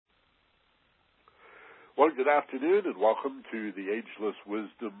Well, good afternoon, and welcome to the Ageless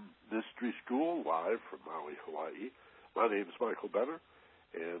Wisdom Mystery School, live from Maui, Hawaii. My name is Michael Benner,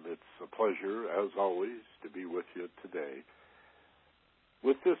 and it's a pleasure, as always, to be with you today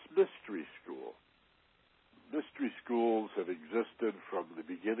with this mystery school. Mystery schools have existed from the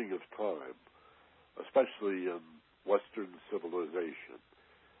beginning of time, especially in Western civilization,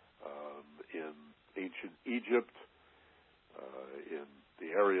 in ancient Egypt, in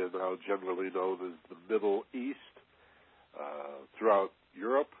the area now generally known as the Middle East, throughout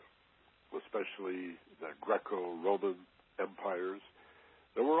Europe, especially the Greco-Roman empires.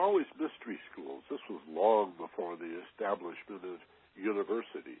 There were always mystery schools. This was long before the establishment of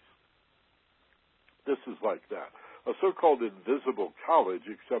universities. This is like that. A so-called invisible college,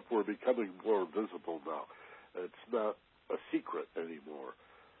 except we're becoming more visible now. It's not a secret anymore.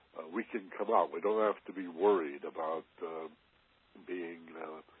 We can come out. We don't have to be worried about being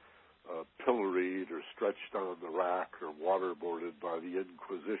pilloried or stretched on the rack or waterboarded by the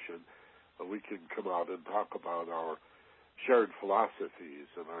Inquisition. We can come out and talk about our shared philosophies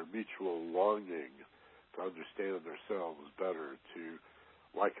and our mutual longing to understand ourselves better, to,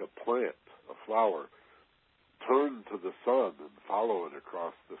 like a plant, a flower, turn to the sun and follow it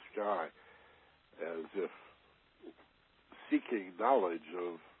across the sky as if seeking knowledge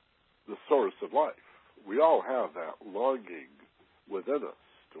of the source of life. We all have that longing within us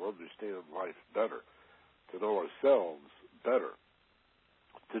to understand life better, to know ourselves better,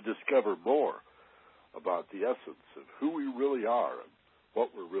 to discover more about the essence of who we really are and what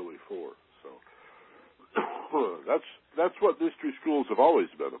we're really for. So that's what mystery schools have always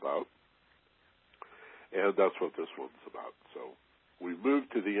been about, and that's what this one's about. So we've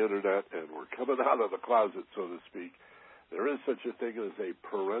moved to the internet, and we're coming out of the closet, so to speak. There is such a thing as a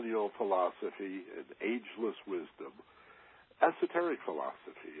perennial philosophy, an ageless wisdom, esoteric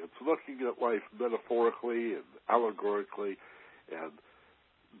philosophy. It's looking at life metaphorically and allegorically and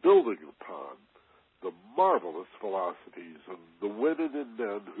building upon the marvelous philosophies of the women and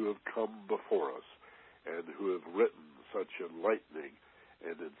men who have come before us and who have written such enlightening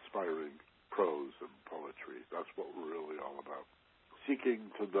and inspiring prose and poetry. That's what we're really all about,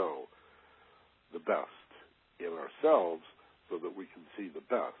 seeking to know the best in ourselves so that we can see the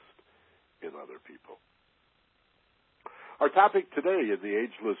best in other people. Our topic today in the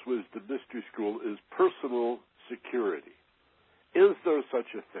Ageless Wisdom Mystery School is personal security. Is there such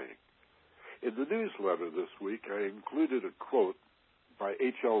a thing? In the newsletter this week, I included a quote by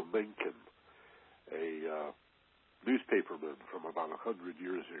H.L. Mencken, a newspaperman from about 100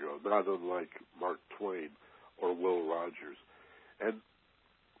 years ago, not unlike Mark Twain or Will Rogers. And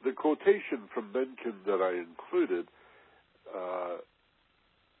the quotation from Mencken that I included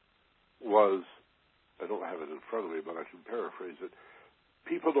was, I don't have it in front of me, but I can paraphrase it.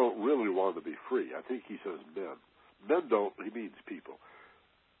 People don't really want to be free. I think he says men. Men don't, he means people.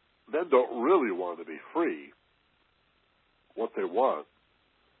 Men don't really want to be free. What they want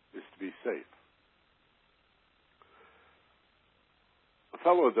is to be safe. A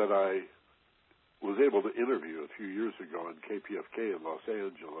fellow that I was able to interview a few years ago in KPFK in Los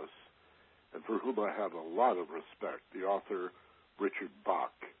Angeles, and for whom I have a lot of respect, the author Richard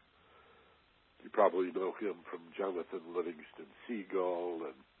Bach. You probably know him from Jonathan Livingston Seagull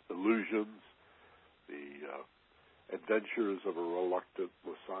and Illusions, the Adventures of a Reluctant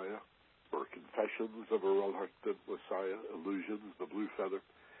Messiah, or Confessions of a Reluctant Messiah, Illusions, The Blue Feather.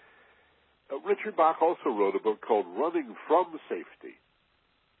 Richard Bach also wrote a book called Running from Safety,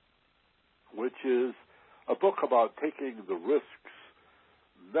 which is a book about taking the risks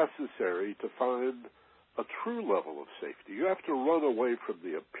necessary to find a true level of safety. You have to run away from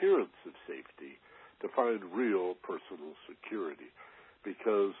the appearance of safety to find real personal security,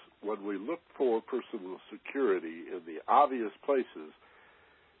 because when we look for personal security in the obvious places,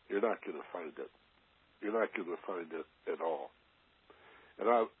 you're not going to find it. You're not going to find it at all. And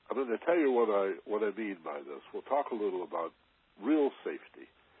I'm going to tell you what I mean by this. We'll talk a little about real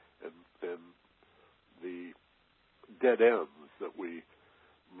safety and the dead ends that we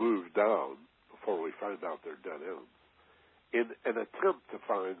move down before we find out they're dead ends, in an attempt to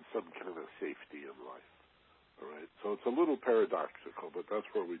find some kind of safety in life. All right? So it's a little paradoxical, but that's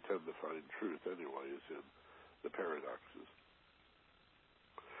where we tend to find truth anyway, is in the paradoxes.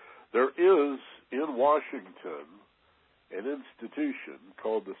 There is, in Washington, an institution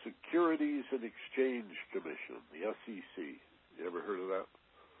called the Securities and Exchange Commission, the SEC. You ever heard of that?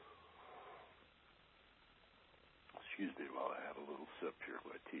 Excuse me while I have a little sip here of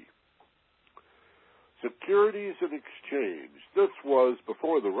my tea. Securities and Exchange. This was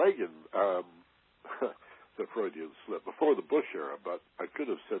before the Reagan, the Freudian slip, before the Bush era, but I could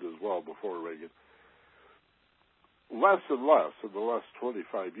have said as well before Reagan. less and less in the last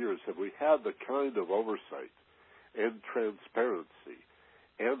 25 years have we had the kind of oversight and transparency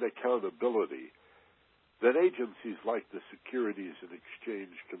and accountability that agencies like the Securities and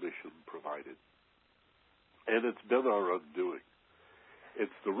Exchange Commission provided. And it's been our undoing.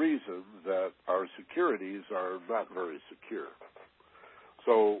 It's the reason that our securities are not very secure.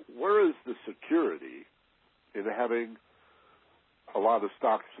 So where is the security in having a lot of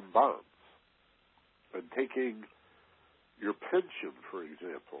stocks and bonds? And taking your pension, for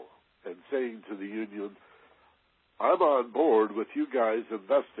example, and saying to the union, I'm on board with you guys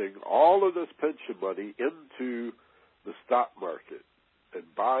investing all of this pension money into the stock market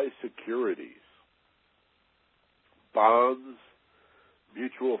and buy securities, bonds,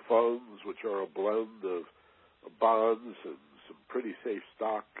 mutual funds, which are a blend of bonds and some pretty safe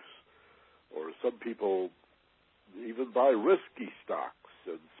stocks, or some people even buy risky stocks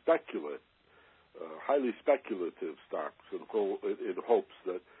and highly speculative stocks in hopes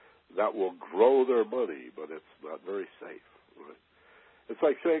that will grow their money, but it's not very safe. Right? It's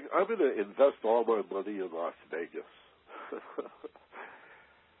like saying, I'm going to invest all my money in Las Vegas.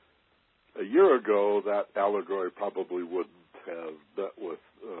 A year ago, that allegory probably wouldn't have met with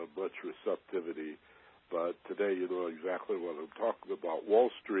much receptivity, but today you know exactly what I'm talking about. Wall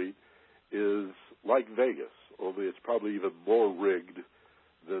Street is like Vegas, only it's probably even more rigged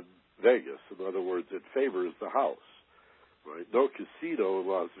than Vegas. In other words, it favors the house. Right? No casino in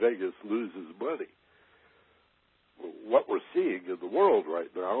Las Vegas loses money. What we're seeing in the world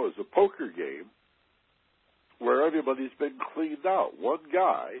right now is a poker game where everybody's been cleaned out. One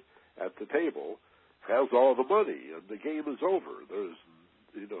guy at the table has all the money, and the game is over. There's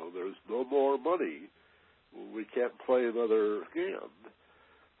no more money. We can't play another hand.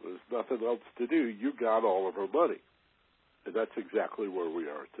 There's nothing else to do. You got all of our money. And that's exactly where we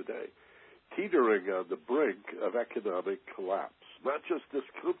are today. Teetering on the brink of economic collapse. Not just this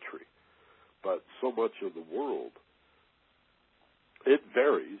country, but so much of the world. It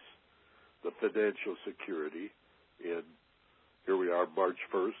varies, the financial security, in, here we are, March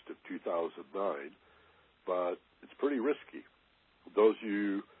 1st of 2009, but it's pretty risky. Those of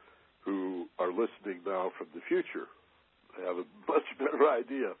you who are listening now from the future have a much better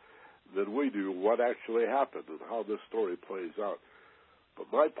idea than we do what actually happened and how this story plays out.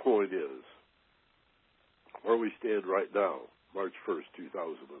 But my point is, where we stand right now, March 1st,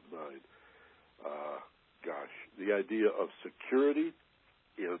 2009, the idea of security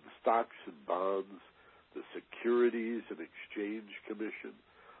in stocks and bonds, the Securities and Exchange Commission,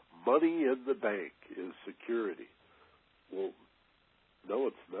 money in the bank is security. Well, no,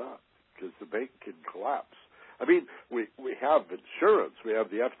 it's not, because the bank can collapse. I mean, we have insurance. We have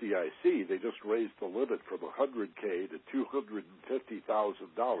the FDIC. They just raised the limit from $100K to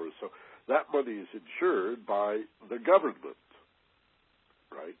 $250,000. So that money is insured by the government,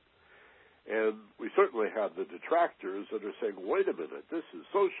 right? And we certainly have the detractors that are saying, wait a minute, this is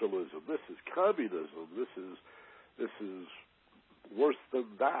socialism, this is communism, this is worse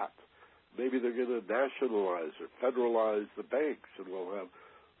than that. Maybe they're going to nationalize or federalize the banks and we'll have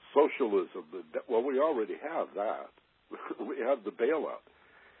socialism. Well, we already have that. We have the bailout.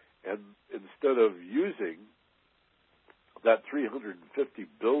 And instead of using that $350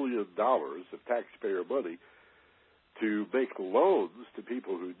 billion of taxpayer money to make loans to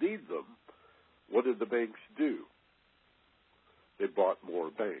people who need them, what did the banks do? They bought more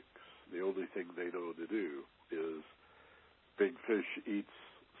banks. The only thing they know to do is big fish eats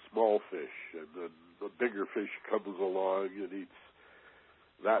small fish, and then the bigger fish comes along and eats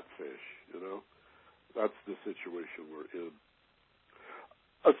that fish, you know. That's the situation we're in.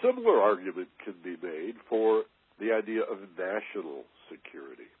 A similar argument can be made for the idea of national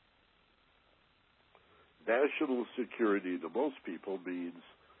security. National security to most people means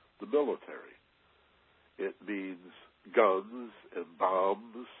the military. It means guns and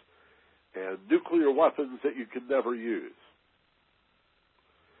bombs and nuclear weapons that you can never use.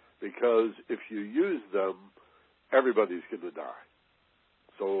 Because if you use them, everybody's going to die.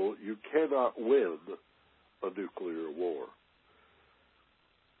 So you cannot win a nuclear war.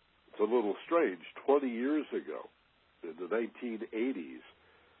 It's a little strange. 20 years ago, in the 1980s,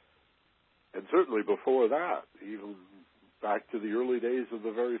 and certainly before that, even back to the early days of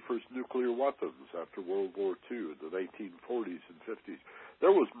the very first nuclear weapons after World War II in the 1940s and 50s,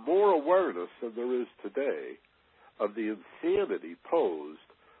 there was more awareness than there is today of the insanity posed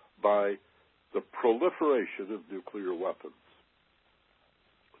by the proliferation of nuclear weapons.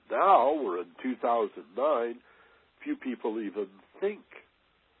 Now we're in 2009, few people even think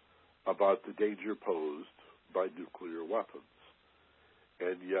about the danger posed by nuclear weapons.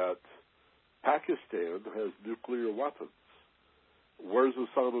 And yet, Pakistan has nuclear weapons. Where's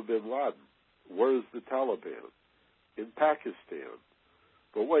Osama bin Laden? Where's the Taliban? In Pakistan.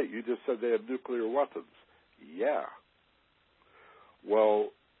 But wait, you just said they have nuclear weapons. Yeah. Well,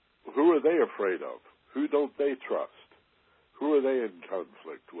 who are they afraid of? Who don't they trust? Who are they in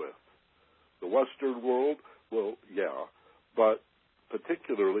conflict with? The Western world? Well, yeah. But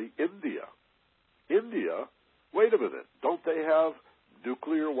particularly India. India, wait a minute, don't they have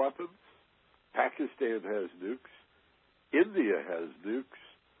nuclear weapons? Pakistan has nukes. India has nukes.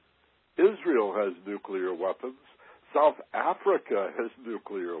 Israel has nuclear weapons. South Africa has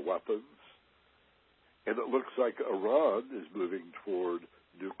nuclear weapons. And it looks like Iran is moving toward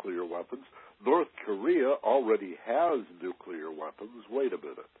nuclear weapons. North Korea already has nuclear weapons. Wait a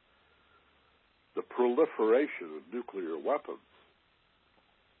minute. The proliferation of nuclear weapons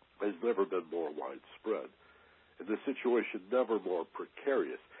has never been more widespread, and the situation never more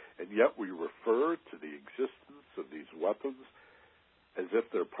precarious. And yet we refer to the existence of these weapons as if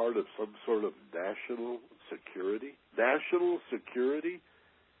they're part of some sort of national security. National security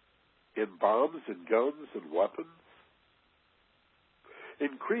in bombs and guns and weapons?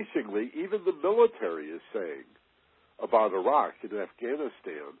 Increasingly, even the military is saying about Iraq and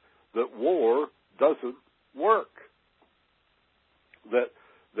Afghanistan that war doesn't work.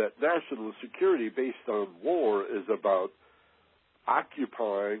 That national security based on war is about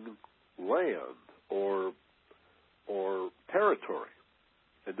occupying land or territory,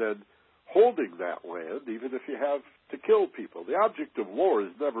 and then holding that land even if you have to kill people. The object of war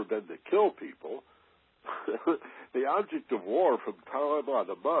has never been to kill people. The object of war from time out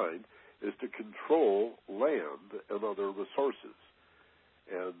of mind is to control land and other resources.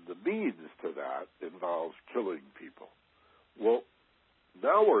 And the means to that involves killing people. Well,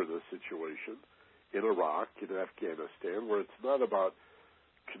 now we're in a situation in Iraq and Afghanistan where it's not about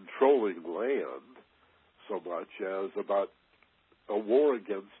controlling land so much as about a war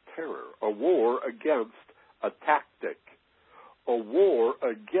against terror, a war against a tactic, a war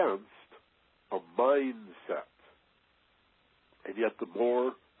against a mindset. And yet the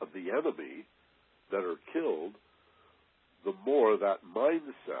more of the enemy that are killed, the more that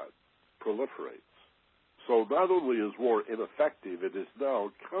mindset proliferates. So not only is war ineffective, it is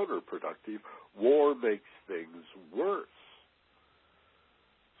now counterproductive. War makes things worse.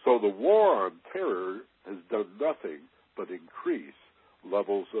 So the war on terror has done nothing but increase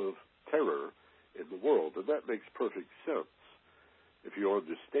levels of terror in the world. And that makes perfect sense if you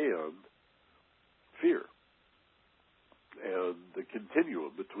understand fear and the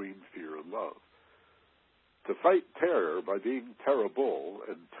continuum between fear and love. To fight terror by being terrible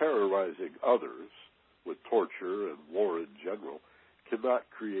and terrorizing others with torture and war in general cannot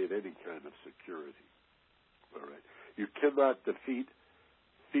create any kind of security. All right? You cannot defeat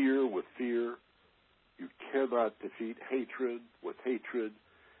fear with fear. You cannot defeat hatred with hatred.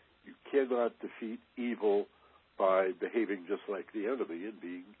 You cannot defeat evil by behaving just like the enemy and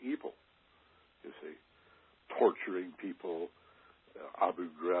being evil. You see, torturing people, Abu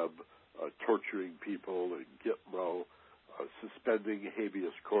Ghraib, torturing people in Gitmo, suspending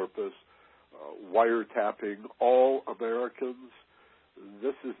habeas corpus, wiretapping all Americans.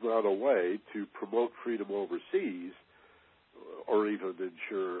 This is not a way to promote freedom overseas or even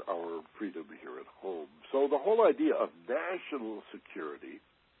ensure our freedom here at home. So the whole idea of national security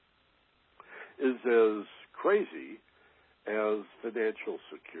is as crazy as financial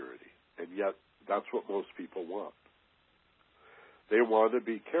security, and yet that's what most people want. They want to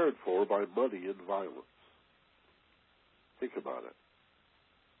be cared for by money and violence. Think about it.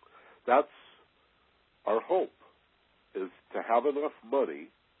 That's our hope, is to have enough money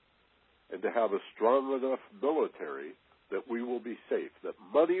and to have a strong enough military that we will be safe, that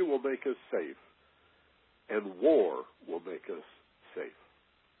money will make us safe, and war will make us safe.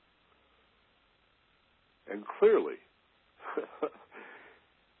 And clearly,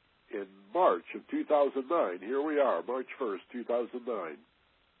 in March of 2009, here we are, March 1st, 2009,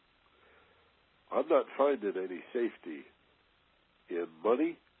 I'm not finding any safety in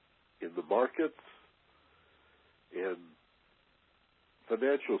money, in the markets, in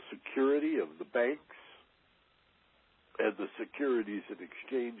financial security of the banks and the Securities and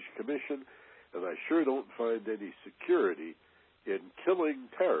Exchange Commission, and I sure don't find any security in killing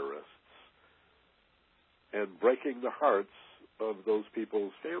terrorists and breaking the hearts of those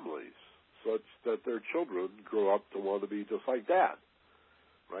people's families such that their children grow up to want to be just like Dad,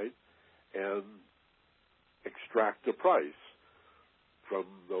 right? And extract a price from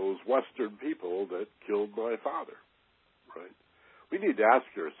those Western people that killed my father, right? We need to ask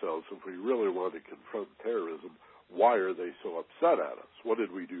ourselves, if we really want to confront terrorism, why are they so upset at us? What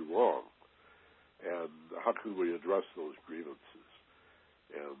did we do wrong? and how can we address those grievances?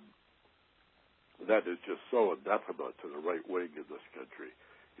 And that is just so anathema to the right wing in this country.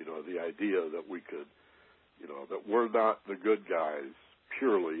 The idea that we could, that we're not the good guys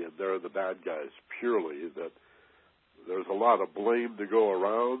purely and they're the bad guys purely, that there's a lot of blame to go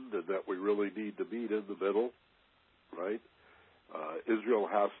around and that we really need to meet in the middle, right? Israel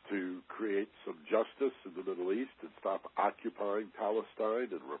has to create some justice in the Middle East and stop occupying Palestine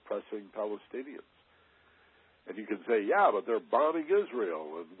and repressing Palestinians. And you can say, yeah, but they're bombing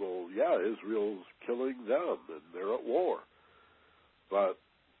Israel. And, well, yeah, Israel's killing them, and they're at war. But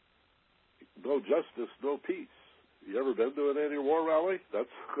no justice, no peace. You ever been to an anti-war rally?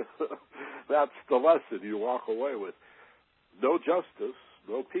 That's the lesson you walk away with. No justice,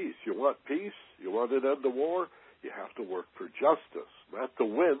 no peace. You want peace? You want an end to war? You have to work for justice, not to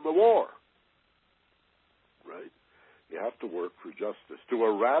win the war. Right? You have to work for justice, to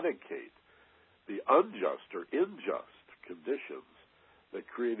eradicate the unjust or unjust conditions that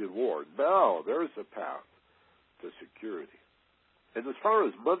created war. Now there's a path to security. And as far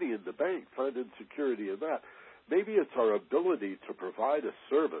as money in the bank, finding security in that, maybe it's our ability to provide a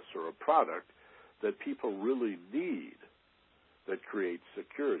service or a product that people really need that creates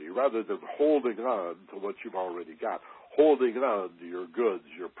security, rather than holding on to what you've already got, holding on to your goods,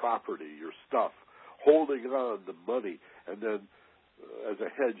 your property, your stuff, holding on to money, and then as a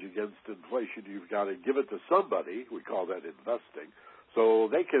hedge against inflation, you've got to give it to somebody. We call that investing, so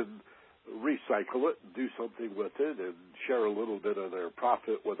they can recycle it and do something with it and share a little bit of their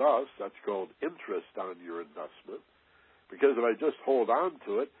profit with us. That's called interest on your investment. Because if I just hold on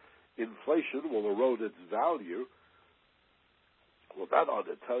to it, inflation will erode its value. Well, that ought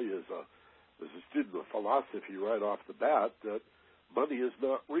to tell you as a student of philosophy right off the bat that money is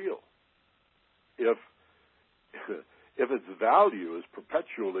not real. If its value is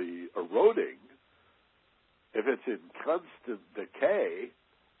perpetually eroding, if it's in constant decay,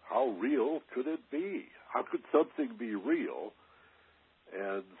 how real could it be? How could something be real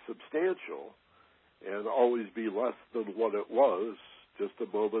and substantial and always be less than what it was just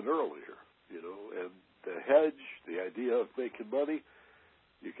a moment earlier? And the hedge, the idea of making money,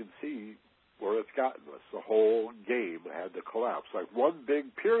 you can see where it's gotten us. The whole game had to collapse. Like one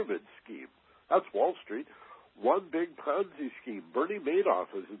big pyramid scheme. That's Wall Street. One big Ponzi scheme. Bernie Madoff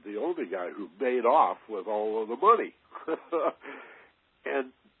isn't the only guy who made off with all of the money.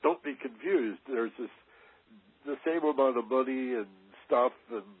 And don't be confused. There's the same amount of money and stuff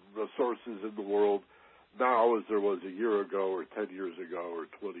and resources in the world now as there was a year ago or 10 years ago or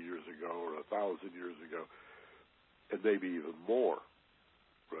 20 years ago or 1,000 years ago, and maybe even more,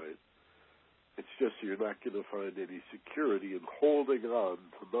 right? It's just you're not going to find any security in holding on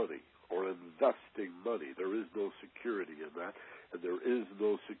to money or investing money. There is no security in that, and there is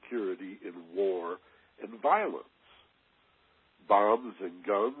no security in war and violence. Bombs and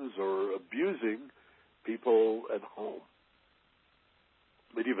guns or abusing people at home.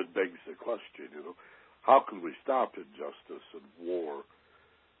 It even begs the question, how can we stop injustice and war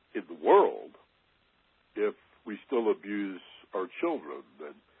in the world if we still abuse our children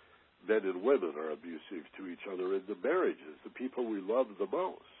and men and women are abusive to each other in the marriages, the people we love the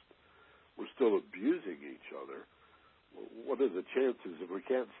most? We're still abusing each other. What are the chances if we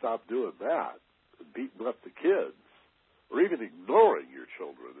can't stop doing that and beating up the kids or even ignoring your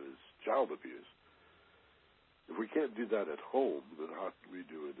children is child abuse? If we can't do that at home, then how can we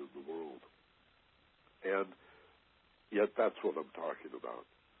do it in the world? And yet that's what I'm talking about.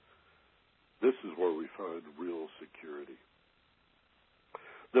 This is where we find real security.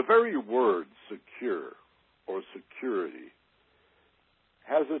 The very word secure or security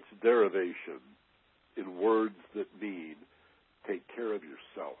has its derivation in words that mean take care of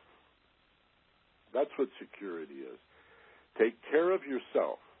yourself. That's what security is. Take care of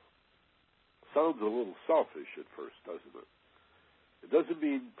yourself. Sounds a little selfish at first, doesn't it? It doesn't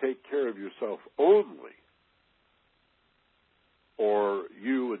mean take care of yourself only, or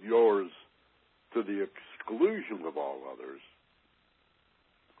you and yours to the exclusion of all others.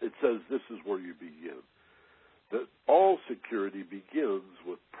 It says this is where you begin. That all security begins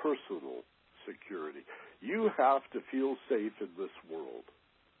with personal security. You have to feel safe in this world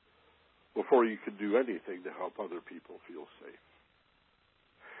before you can do anything to help other people feel safe.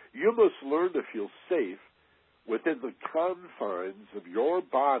 You must learn to feel safe within the confines of your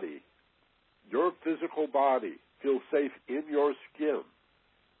body, your physical body. Feel safe in your skin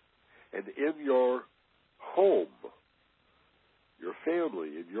and in your home, your family,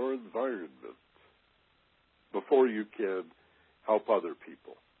 in your environment, before you can help other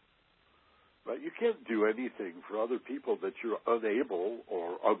people. Right? You can't do anything for other people that you're unable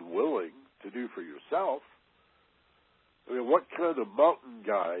or unwilling to do do for yourself. I mean, what kind of mountain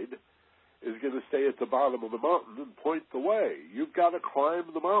guide is going to stay at the bottom of the mountain and point the way? You've got to climb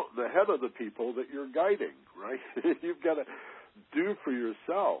the mountain ahead of the people that you're guiding, right? You've got to do for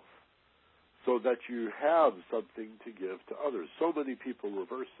yourself so that you have something to give to others. So many people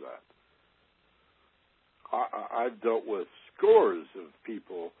reverse that. I've dealt with scores of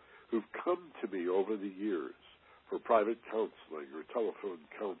people who've come to me over the years for private counseling or telephone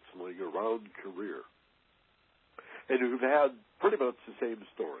counseling around career, and who've had pretty much the same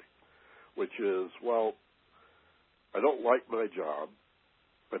story, which is, well, I don't like my job.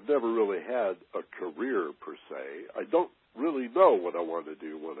 I've never really had a career per se. I don't really know what I want to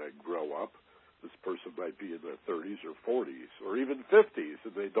do when I grow up. This person might be in their 30s or 40s or even 50s,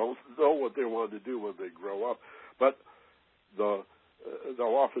 and they don't know what they want to do when they grow up. But they'll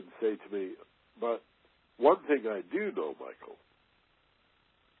often say to me, but one thing I do know, Michael,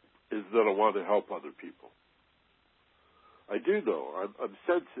 is that I want to help other people. I do know. I'm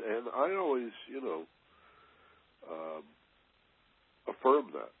sensitive, and I always,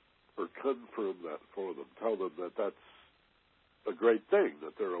 affirm that or confirm that for them. Tell them that that's a great thing,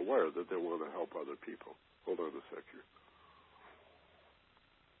 that they're aware that they want to help other people. Hold on a sec here.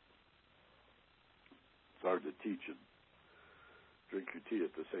 It's hard to teach and drink your tea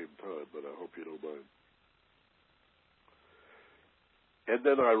at the same time, but I hope you don't mind. And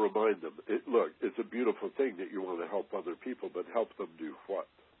then I remind them, look, it's a beautiful thing that you want to help other people, but help them do what?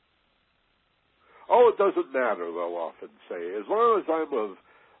 Oh, it doesn't matter, they'll often say. As long as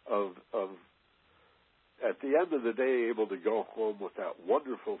I'm at the end of the day able to go home with that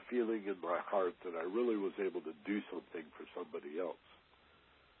wonderful feeling in my heart that I really was able to do something for somebody else.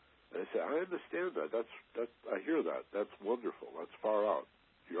 And I say, I understand that. I hear that. That's wonderful. That's far out.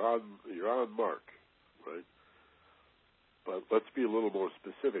 You're on mark, right? But let's be a little more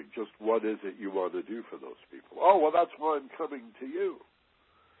specific. Just what is it you want to do for those people? Oh, well, that's why I'm coming to you,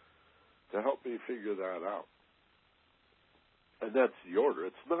 to help me figure that out. And that's the order.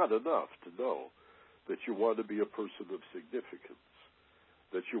 It's not enough to know that you want to be a person of significance,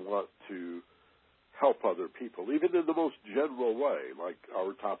 that you want to help other people, even in the most general way, like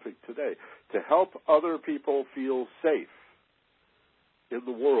our topic today. To help other people feel safe in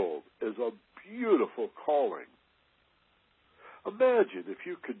the world is a beautiful calling. Imagine if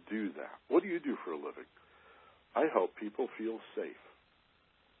you could do that. What do you do for a living? I help people feel safe.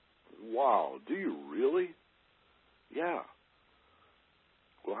 Wow, do you really? Yeah.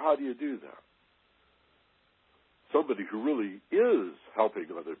 Well, how do you do that? Somebody who really is helping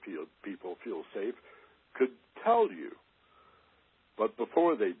other people feel safe could tell you. But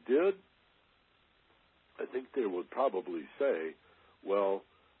before they did, I think they would probably say, well,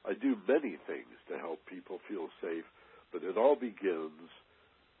 I do many things to help people feel safe, but it all begins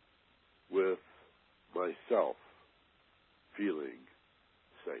with myself feeling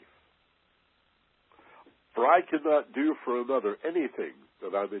safe. For I cannot do for another anything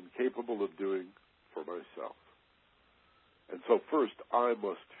that I'm incapable of doing for myself. And so first, I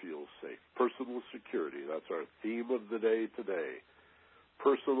must feel safe. Personal security, that's our theme of the day today.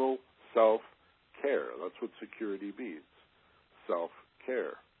 Personal self-care, that's what security means.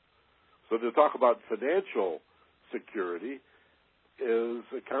 Self-care. So to talk about financial security is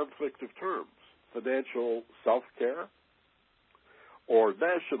a conflict of terms. Financial self-care or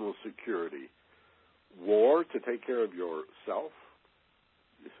national security. War to take care of yourself.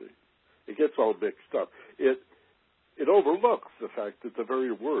 You see, it gets all mixed up. It overlooks the fact that the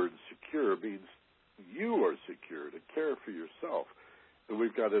very word secure means you are secure, to care for yourself. And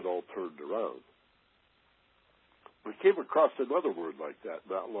we've got it all turned around. We came across another word like that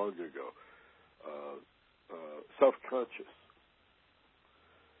not long ago, self-conscious.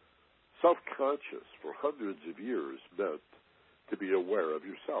 Self-conscious for hundreds of years meant to be aware of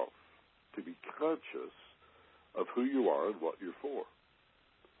yourself, to be conscious of who you are and what you're for.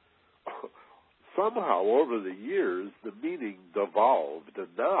 Somehow, over the years, the meaning devolved, and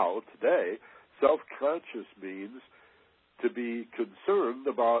now, today, self-conscious means to be concerned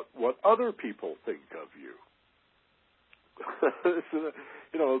about what other people think of you.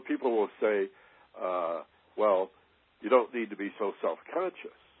 People will say, well, you don't need to be so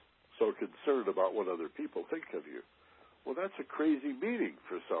self-conscious, so concerned about what other people think of you. Well, that's a crazy meaning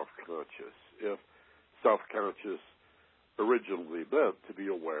for self-conscious, if self-conscious originally meant to be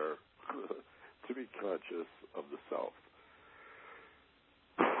aware, to be conscious of the self.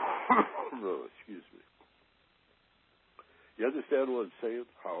 No, excuse me. You understand what I'm saying?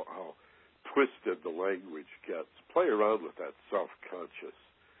 How twisted the language gets. Play around with that self-conscious.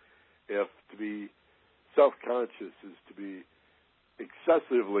 If to be self-conscious is to be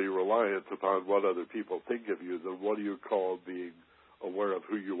excessively reliant upon what other people think of you, then what do you call being aware of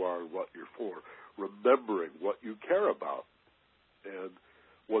who you are and what you're for? Remembering what you care about and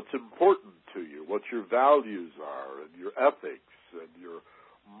what's important to you, what your values are and your ethics and your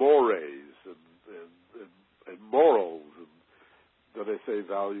mores and morals. And did I say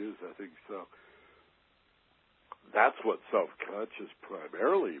values? I think so. That's what self-conscious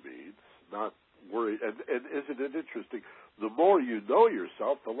primarily means, not worry. And isn't it interesting? The more you know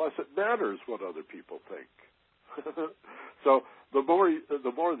yourself, the less it matters what other people think. So the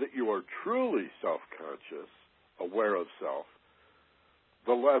more that you are truly self-conscious, aware of self,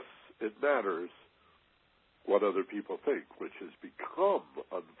 the less it matters what other people think, which has become,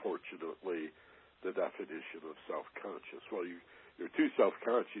 unfortunately, the definition of self-conscious. Well, you're too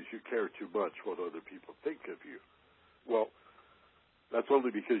self-conscious, you care too much what other people think of you. Well, that's only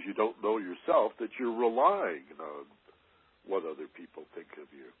because you don't know yourself that you're relying on what other people think of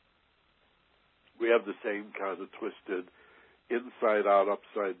you. We have the same kind of twisted, inside-out,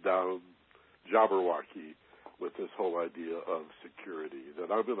 upside-down jabberwocky with this whole idea of security,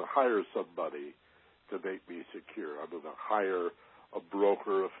 that I'm going to hire somebody to make me secure. I'm going to hire a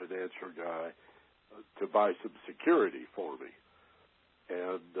broker, a financial guy, to buy some security for me.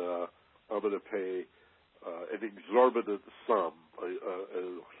 And I'm going to pay an exorbitant sum,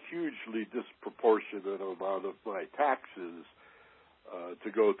 a hugely disproportionate amount of my taxes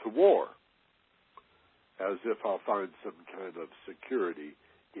to go to war, as if I'll find some kind of security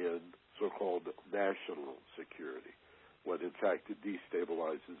in so-called national security, when in fact it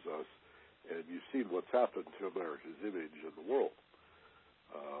destabilizes us. And you've seen what's happened to America's image in the world.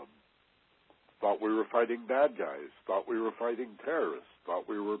 Thought we were fighting bad guys, thought we were fighting terrorists, thought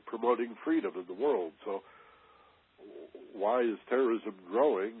we were promoting freedom in the world. So why is terrorism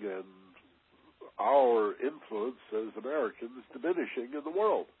growing and our influence as Americans diminishing in the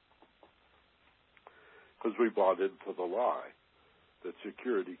world? Because we bought into the lie that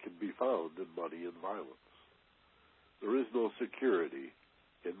security can be found in money and violence. There is no security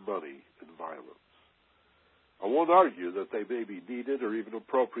in money and violence. I won't argue that they may be needed or even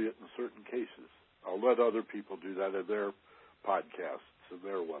appropriate in certain cases. I'll let other people do that in their podcasts and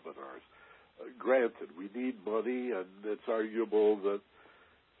their webinars. Granted, we need money, and it's arguable that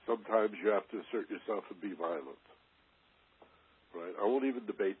sometimes you have to assert yourself and be violent. Right? I won't even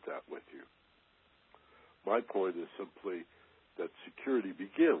debate that with you. My point is simply that security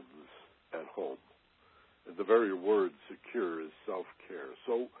begins at home. And the very word secure is self-care.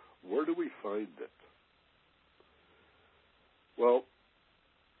 So where do we find it? Well,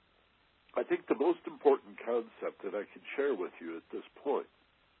 I think the most important concept that I can share with you at this point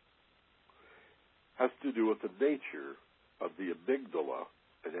has to do with the nature of the amygdala,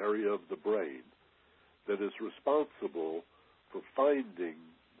 an area of the brain that is responsible for finding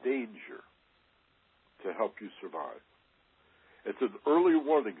danger to help you survive. It's an early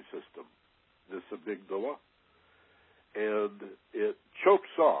warning system, this amygdala, and it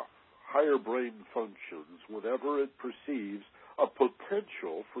chokes off higher brain functions whenever it perceives a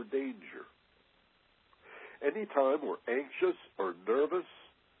potential for danger. Anytime we're anxious or nervous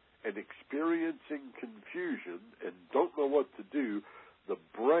and experiencing confusion and don't know what to do, the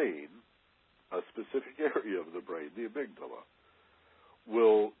brain, a specific area of the brain, the amygdala,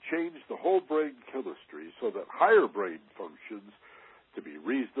 will change the whole brain chemistry so that higher brain functions, to be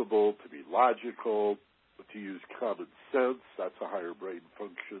reasonable, to be logical, to use common sense, that's a higher brain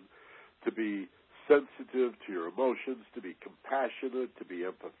function, to be sensitive to your emotions, to be compassionate, to be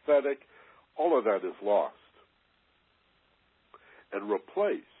empathetic, all of that is lost and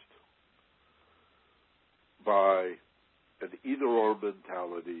replaced by an either-or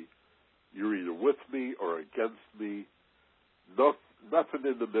mentality. You're either with me or against me. Nothing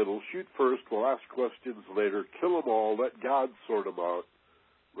in the middle. Shoot first, we'll ask questions later. Kill them all. Let God sort them out.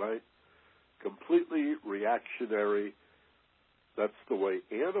 Right? Completely reactionary. That's the way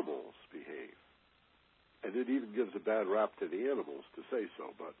animals behave. And it even gives a bad rap to the animals to say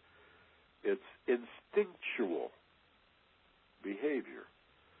so, but it's instinctual behavior.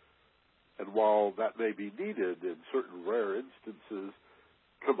 And while that may be needed in certain rare instances,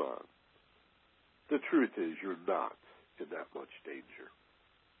 come on. The truth is you're not in that much danger.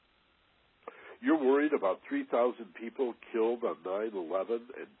 You're worried about 3,000 people killed on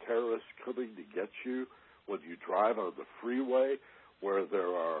 9/11 and terrorists coming to get you when you drive on the freeway where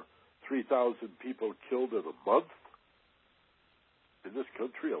there are 3,000 people killed in a month in this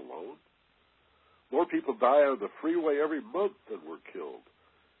country alone? More people die on the freeway every month than were killed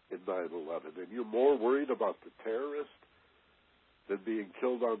in 9/11, and you're more worried about the terrorist than being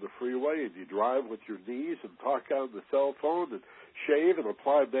killed on the freeway, and you drive with your knees and talk on the cell phone and shave and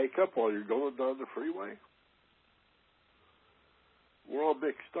apply makeup while you're going down the freeway? We're all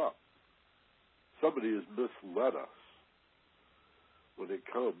mixed up. Somebody has misled us when it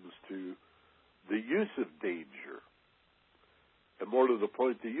comes to the use of danger, and more to the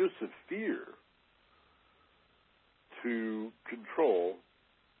point, the use of fear to control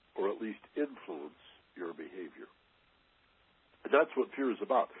or at least influence your behavior. And that's what fear is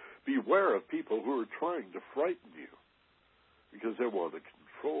about. Beware of people who are trying to frighten you because they want to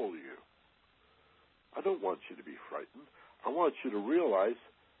control you. I don't want you to be frightened. I want you to realize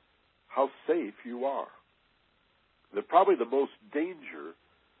how safe you are. That probably the most danger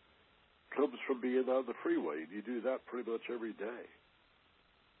comes from being on the freeway, and you do that pretty much every day.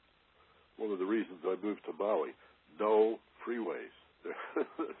 One of the reasons I moved to Maui, no freeways.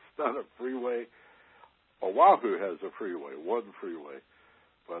 It's not a freeway. Oahu has a freeway, one freeway,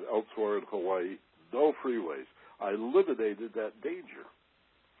 but elsewhere in Hawaii, no freeways. I eliminated that danger.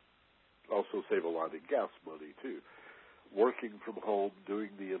 Also save a lot of gas money, too. Working from home, doing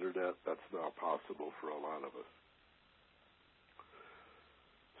the internet, that's now possible for a lot of us.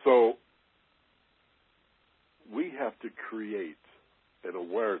 So we have to create an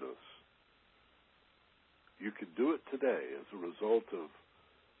awareness. You can do it today as a result of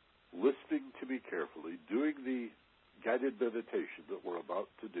listening to me carefully, doing the guided meditation that we're about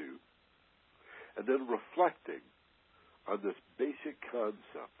to do, and then reflecting on this basic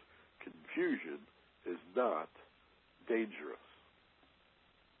concept. Confusion is not dangerous.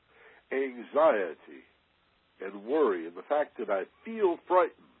 Anxiety and worry and the fact that I feel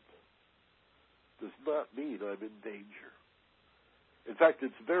frightened does not mean I'm in danger. In fact,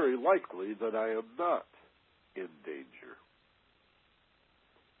 it's very likely that I am not in danger.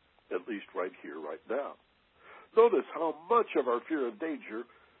 At least right here, right now. Notice how much of our fear of danger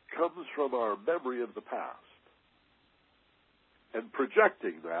comes from our memory of the past and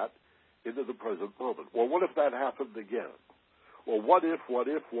projecting that into the present moment. Well, what if that happened again? Well, what if? What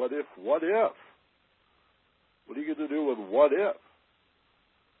are you going to do with what if?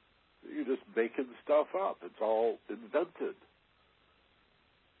 You're just making stuff up. It's all invented.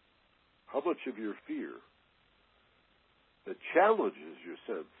 How much of your fear that challenges your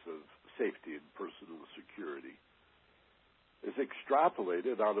sense of safety and personal security is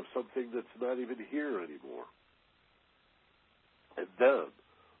extrapolated out of something that's not even here anymore? And then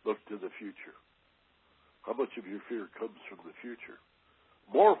look to the future. How much of your fear comes from the future?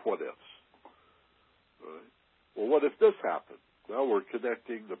 More what-ifs. Right? Well, what if this happened? Now we're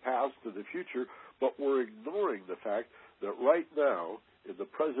connecting the past to the future, but we're ignoring the fact that right now, in the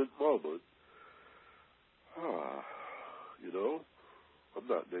present moment, I'm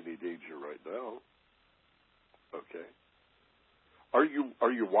not in any danger right now. Okay. Are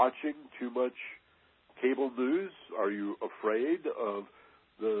you watching too much cable news? Are you afraid of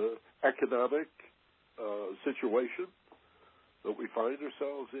the economic situation that we find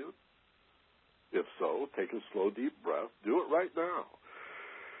ourselves in? If so, take a slow, deep breath. Do it right now.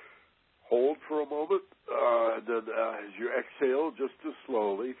 Hold for a moment, and then as you exhale, just as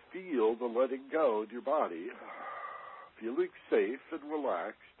slowly, feel the letting go in your body. Feeling safe and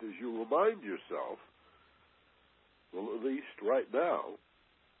relaxed as you remind yourself, well, at least right now,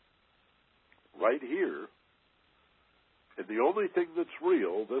 right here, and the only thing that's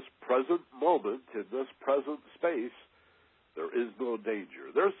real, this present moment, in this present space, there is no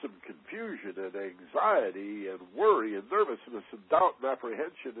danger. There's some confusion and anxiety and worry and nervousness and doubt and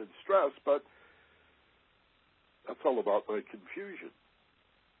apprehension and stress, but that's all about my confusion.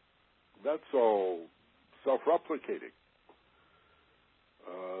 That's all self-replicating.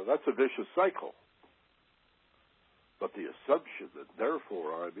 That's a vicious cycle. But the assumption that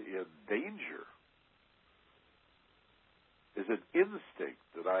therefore I'm in danger is an instinct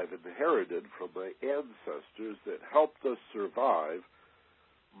that I've inherited from my ancestors that helped us survive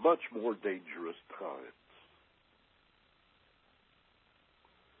much more dangerous times.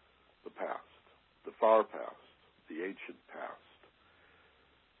 The past, the far past, the ancient past.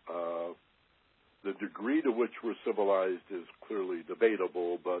 The degree to which we're civilized is clearly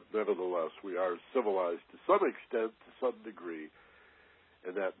debatable, but nevertheless we are civilized to some extent, to some degree,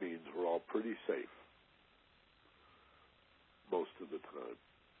 and that means we're all pretty safe. Most of the time.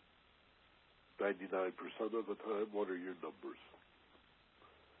 99% of the time, what are your numbers?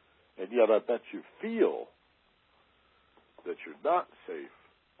 And yet I bet you feel that you're not safe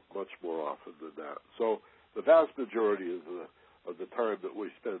much more often than that. So the vast majority of the time that we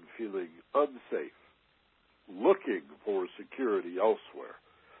spend feeling unsafe, looking for security elsewhere,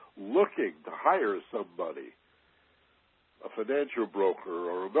 looking to hire somebody a financial broker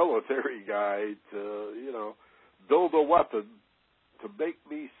or a military guy to, build a weapon to make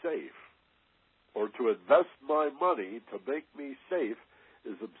me safe or to invest my money to make me safe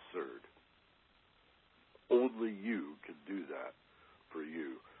is absurd. Only you can do that for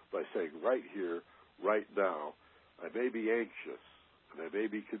you by saying right here, right now, I may be anxious and I may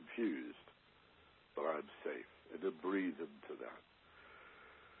be confused, but I'm safe. And then breathe into that.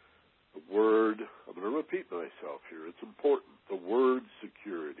 The word, I'm going to repeat myself here, it's important. The word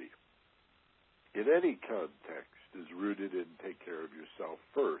security, in any context, is rooted in take care of yourself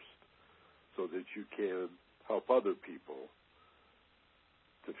first so that you can help other people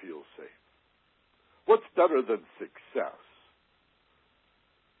to feel safe. What's better than success?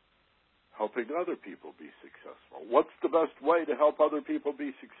 Helping other people be successful. What's the best way to help other people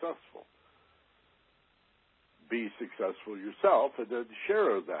be successful? Be successful yourself and then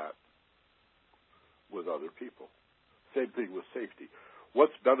share that with other people. Same thing with safety.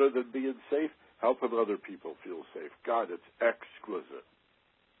 What's better than being safe? Helping other people feel safe. God, it's exquisite.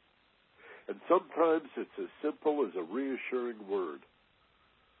 And sometimes it's as simple as a reassuring word.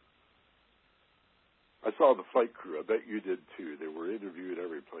 I saw the flight crew. I bet you did too. They were interviewed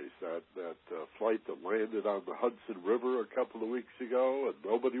every place. That flight that landed on the Hudson River a couple of weeks ago, and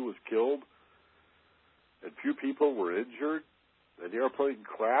nobody was killed, and few people were injured. An airplane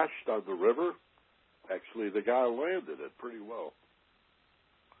crashed on the river. Actually, the guy landed it pretty well.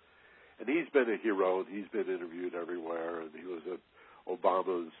 And he's been a hero, and he's been interviewed everywhere, and he was at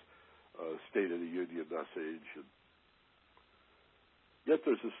Obama's State of the Union message. And yet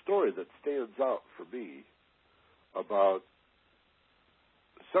there's a story that stands out for me about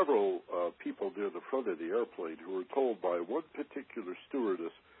several people near the front of the airplane who were told by one particular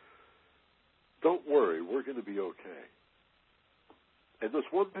stewardess, don't worry, we're going to be okay. And this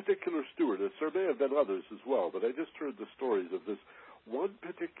one particular stewardess, there may have been others as well, but I just heard the stories of this one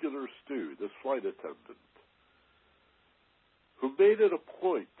particular this flight attendant, who made it a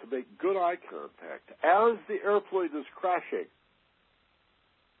point to make good eye contact as the airplane is crashing,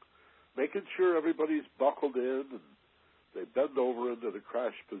 making sure everybody's buckled in and they bend over into the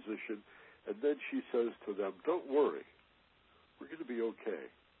crash position, and then she says to them, don't worry, we're going to be okay.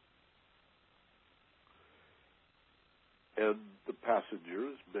 And the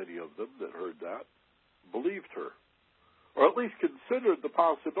passengers, many of them that heard that, believed her, or at least considered the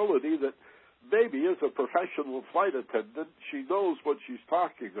possibility that maybe as a professional flight attendant, she knows what she's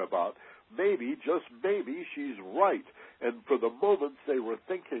talking about. Maybe, just maybe, she's right. And for the moments they were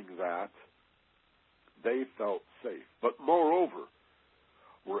thinking that, they felt safe. But moreover,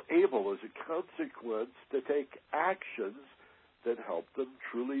 were able, as a consequence, to take actions that helped them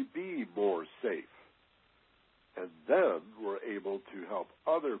truly be more safe. And then were able to help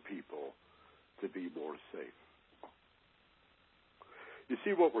other people to be more safe. You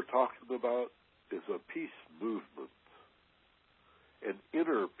see, what we're talking about is a peace movement, an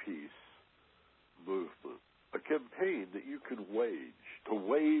inner peace movement, a campaign that you can wage, to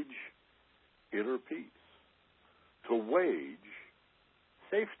wage inner peace, to wage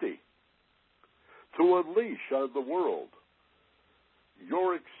safety, to unleash on the world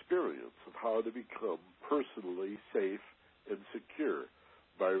your experience of how to become personally safe and secure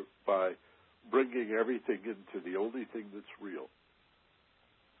by bringing everything into the only thing that's real,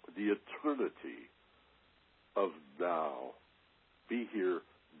 the eternity of now. Be here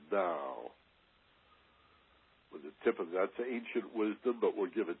now. With a tip of that's ancient wisdom, but we'll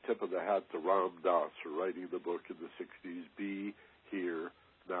give a tip of the hat to Ram Dass for writing the book in the 60s, Be Here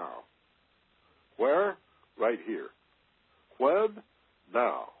Now. Where? Right here. When?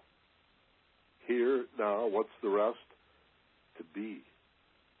 Now. Here, now, what's the rest? To be.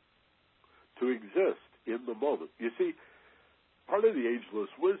 To exist in the moment. You see, part of the ageless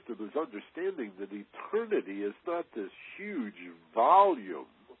wisdom is understanding that eternity is not this huge volume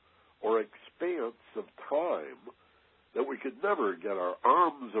or expanse of time that we could never get our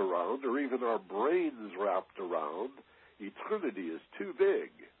arms around or even our brains wrapped around. Eternity is too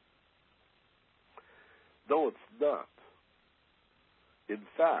big. No, it's not. In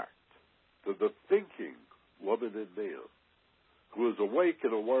fact, to the thinking woman and man who is awake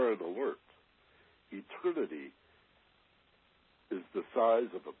and aware and alert, eternity is the size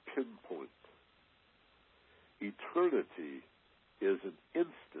of a pinpoint. Eternity is an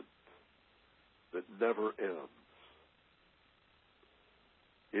instant that never ends.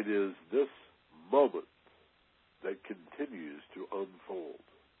 It is this moment that continues to unfold.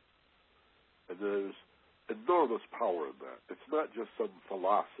 And there's enormous power in that. It's not just some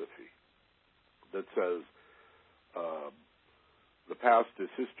philosophy that says the past is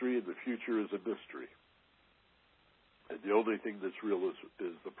history and the future is a mystery. And the only thing that's real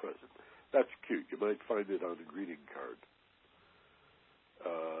is the present. That's cute. You might find it on a greeting card.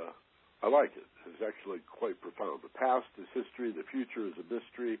 I like it. It's actually quite profound. The past is history. The future is a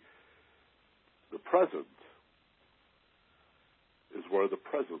mystery. The present is where the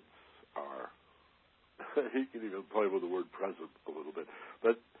presents are. You can even play with the word present a little bit.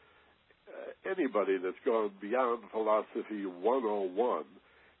 But anybody that's gone beyond Philosophy 101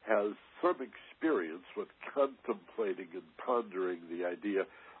 has some experience with contemplating and pondering the idea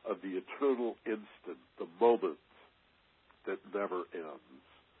of the eternal instant, the moment that never ends.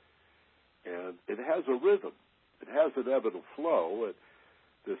 And it has a rhythm. It has an ebb and a flow.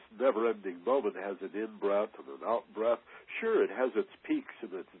 This never-ending moment has an in-breath and an out-breath. Sure, it has its peaks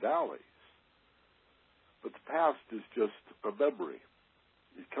and its valleys. But the past is just a memory.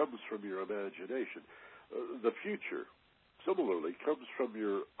 It comes from your imagination. The future, similarly, comes from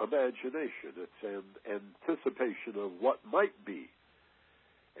your imagination. It's an anticipation of what might be.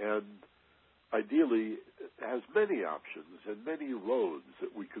 And ideally, it has many options and many roads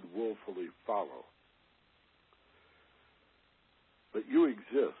that we could willfully follow. But you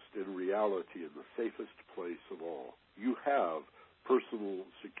exist in reality in the safest place of all. You have personal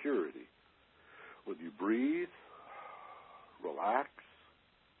security. When you breathe, relax,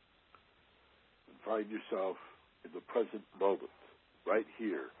 and find yourself in the present moment, right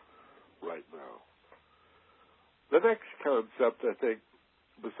here, right now. The next concept, I think,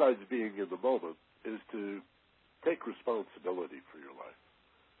 besides being in the moment, is to take responsibility for your life.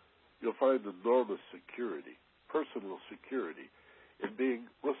 You'll find enormous security, personal security, in being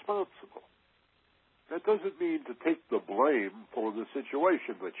responsible. That doesn't mean to take the blame for the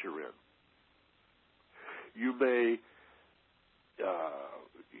situation that you're in. You may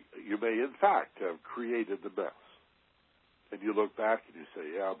in fact have created the mess. And you look back and you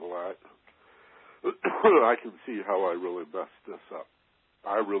say, yeah, boy, I can see how I really messed this up.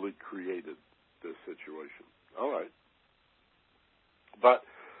 I really created this situation. All right. But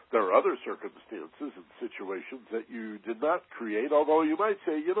there are other circumstances and situations that you did not create, although you might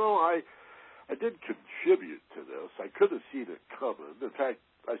say, I did contribute to this. I could have seen it coming. In fact,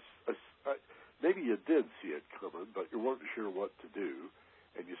 maybe you did see it coming, but you weren't sure what to do,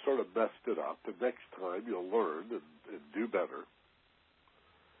 and you sort of messed it up, and next time you'll learn and do better.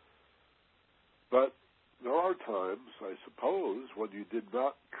 But there are times, I suppose, when you did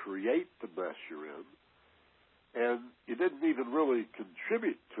not create the mess you're in, and you didn't even really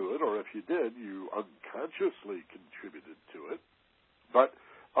contribute to it, or if you did, you unconsciously contributed to it, but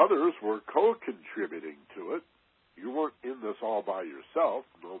others were co-contributing to it. You weren't in this all by yourself.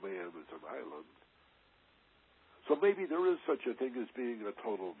 No man is an island. So maybe there is such a thing as being a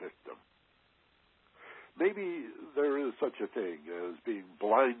total victim. Maybe there is such a thing as being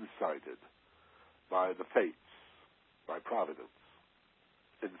blindsided by the fates, by providence,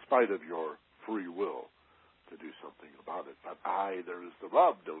 in spite of your free will to do something about it. But there is the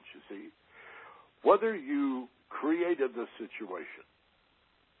rub, don't you see? Whether you created the situation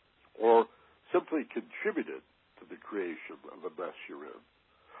or simply contributed to the creation of the mess you're in,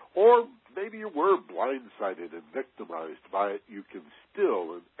 or maybe you were blindsided and victimized by it, you can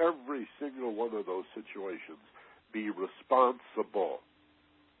still, in every single one of those situations, be responsible.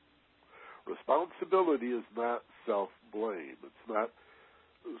 Responsibility is not self-blame. It's not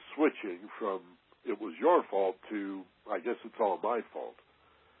switching from it was your fault to I guess it's all my fault.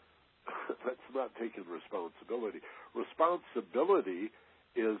 That's not taking responsibility. Responsibility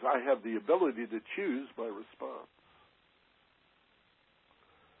is I have the ability to choose my response.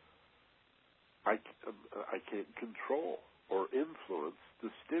 I can't control or influence the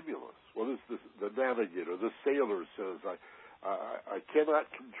stimulus. What is this? The navigator, the sailor says, I cannot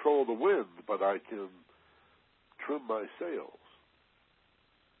control the wind, but I can trim my sails.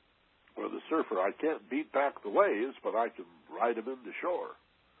 Or the surfer, I can't beat back the waves, but I can ride them into shore.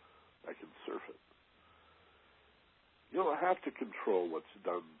 I can surf it. You don't have to control what's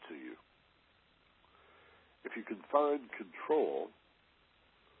done to you. If you can find control,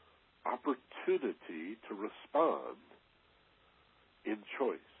 opportunity to respond in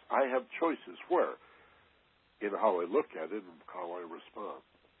choice. I have choices where? In how I look at it and how I respond.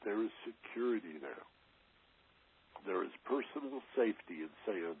 There is security there. There is personal safety in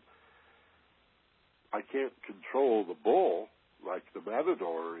saying, I can't control the bull like the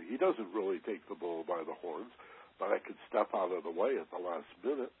matador. He doesn't really take the bull by the horns, but I could step out of the way at the last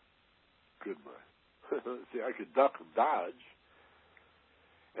minute. Couldn't I? See, I could duck and dodge.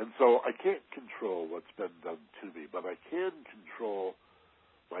 And so I can't control what's been done to me, but I can control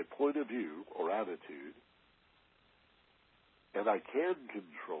my point of view or attitude, and I can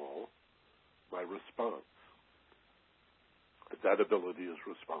control my response. That ability is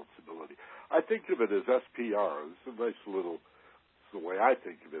responsibility. I think of it as SPR. It's a nice little, it's the way I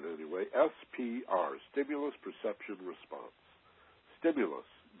think of it anyway. SPR, stimulus, perception, response. Stimulus,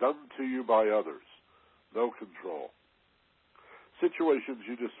 done to you by others, no control. Situations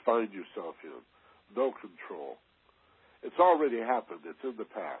you just find yourself in, no control. It's already happened. It's in the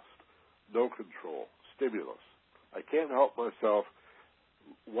past. No control. Stimulus. I can't help myself.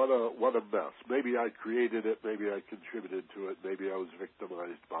 What a mess. Maybe I created it. Maybe I contributed to it. Maybe I was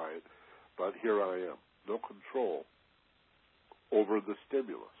victimized by it. But here I am. No control over the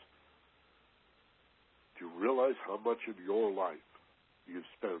stimulus. Do you realize how much of your life you've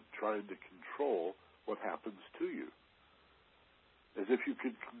spent trying to control what happens to you? As if you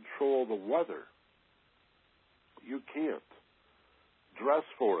could control the weather. You can't. Dress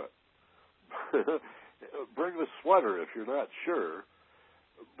for it. Bring a sweater if you're not sure.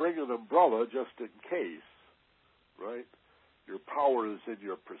 Bring an umbrella just in case, right? Your power is in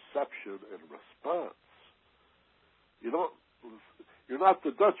your perception and response. You're not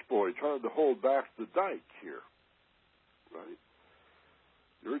the Dutch boy trying to hold back the dike here, right?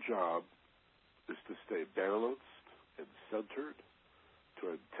 Your job is to stay balanced and centered,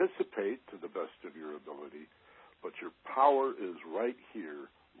 to anticipate to the best of your ability, but your power is right here,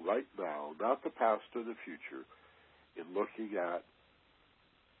 right now, not the past or the future, in looking at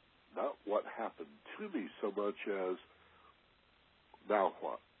not what happened to me so much as now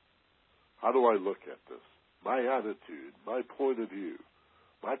what? How do I look at this? My attitude, my point of view,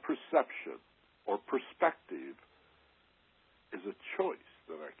 my perception or perspective is a choice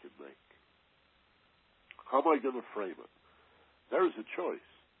that I can make. How am I going to frame it? There's a choice.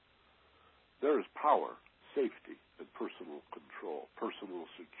 There is power, safety, and personal control. Personal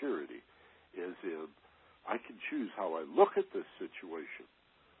security is in I can choose how I look at this situation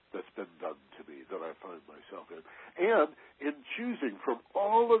that's been done to me, that I find myself in. And in choosing from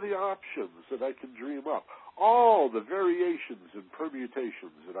all of the options that I can dream up, all the variations and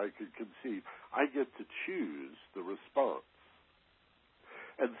permutations that I could conceive, I get to choose the response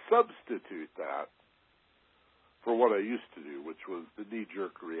and substitute that for what I used to do, which was the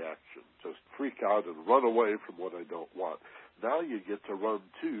knee-jerk reaction, just freak out and run away from what I don't want. Now you get to run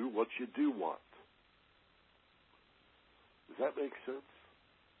to what you do want. Does that make sense?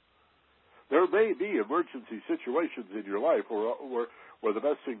 There may be emergency situations in your life where the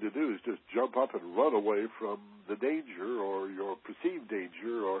best thing to do is just jump up and run away from the danger or your perceived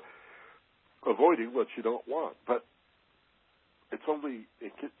danger or avoiding what you don't want. But it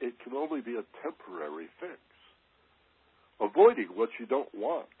can only be a temporary fix. Avoiding what you don't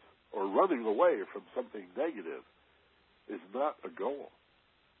want or running away from something negative is not a goal.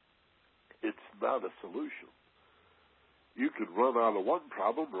 It's not a solution. You could run out of one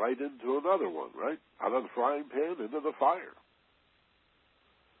problem right into another one, right? Out of the frying pan into the fire.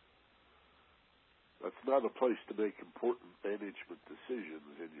 That's not a place to make important management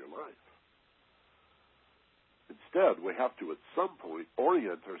decisions in your life. Instead, we have to, at some point,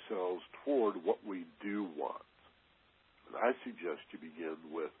 orient ourselves toward what we do want. And I suggest you begin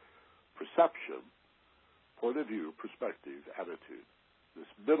with perception, point of view, perspective, attitude.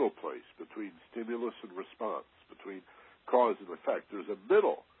 This middle place between stimulus and response, between cause and effect. There's a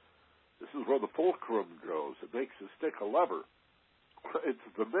middle. This is where the fulcrum goes. It makes a stick a lever. It's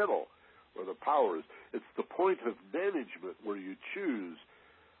the middle where the power is. It's the point of management where you choose,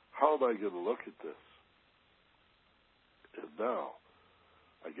 how am I going to look at this? And now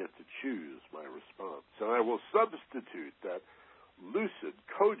I get to choose my response. And I will substitute that lucid,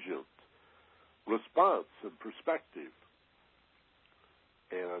 cogent response and perspective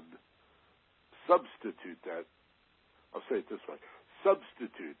and substitute that, I'll say it this way,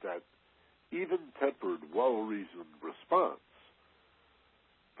 substitute that even-tempered, well-reasoned response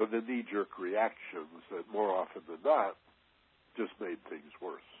for the knee-jerk reactions that more often than not just made things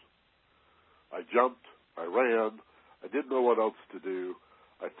worse. I jumped, I ran, I didn't know what else to do.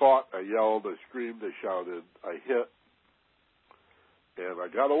 I fought, I yelled, I screamed, I shouted, I hit, and I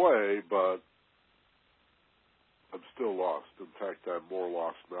got away, but I'm still lost. In fact, I'm more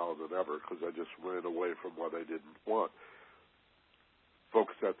lost now than ever because I just ran away from what I didn't want.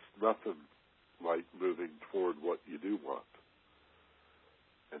 Folks, that's nothing like moving toward what you do want.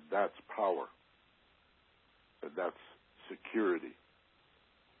 And that's power. And that's security.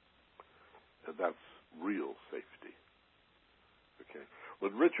 And that's real safety. Okay?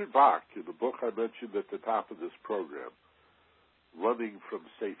 When Richard Bach, in the book I mentioned at the top of this program, Running from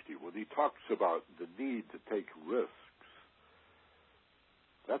Safety, when he talks about the need to take risks,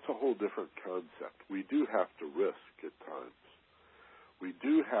 that's a whole different concept. We do have to risk at times. We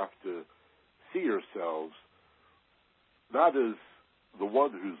do have to see ourselves not as the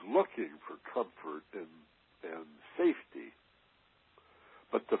one who's looking for comfort and safety,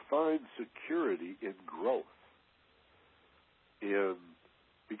 but to find security in growth, in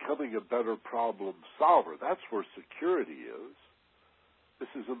becoming a better problem solver. That's where security is. This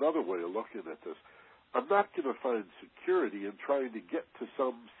is another way of looking at this. I'm not going to find security in trying to get to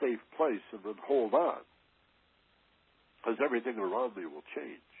some safe place and then hold on, because everything around me will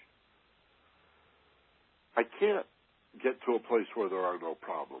change. I can't get to a place where there are no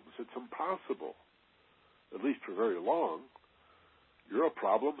problems. It's impossible, at least for very long. You're a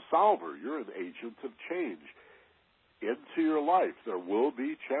problem solver. You're an agent of change. Into your life, there will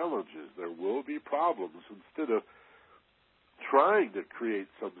be challenges. There will be problems. Instead of trying to create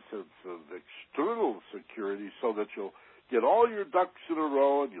some sense of external security so that you'll get all your ducks in a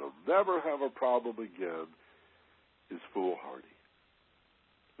row and you'll never have a problem again, is foolhardy.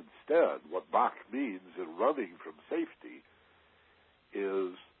 Instead, what Bach means in running from safety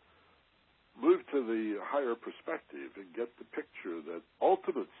is move to the higher perspective and get the picture that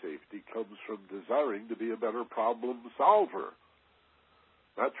ultimate safety comes from desiring to be a better problem solver,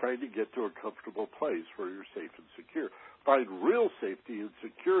 not trying to get to a comfortable place where you're safe and secure. Find real safety and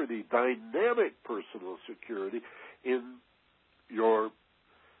security, dynamic personal security, in your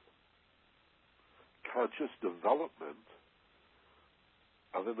conscious development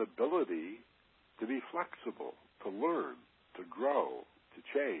of an ability to be flexible, to learn, to grow, to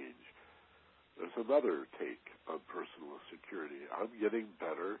change. There's another take on personal security. I'm getting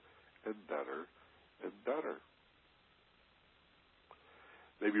better and better and better.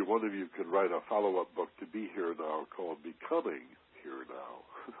 Maybe one of you could write a follow-up book to Be Here Now called Becoming Here Now.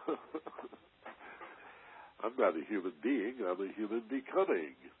 I'm not a human being. I'm a human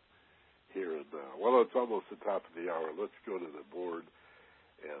becoming here and now. Well, it's almost the top of the hour. Let's go to the board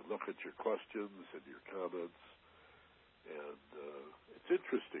and look at your questions and your comments. And it's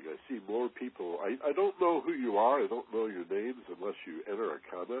interesting. I see more people. I don't know who you are. I don't know your names unless you enter a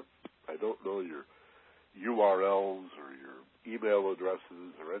comment. I don't know your URLs or your email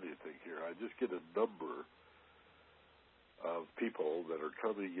addresses or anything here. I just get a number of people that are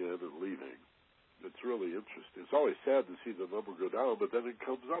coming in and leaving. It's really interesting. It's always sad to see the number go down, but then it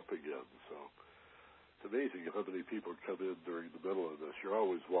comes up again. So it's amazing how many people come in during the middle of this. You're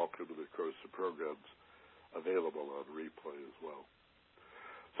always welcome, and of course the program's available on replay as well.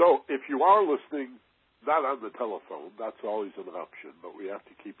 So if you are listening, not on the telephone, that's always an option, but we have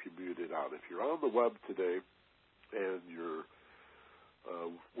to keep you muted out. If you're on the web today and you're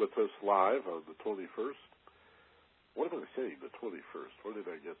with us live on the 21st, what am I saying, the 21st? Where did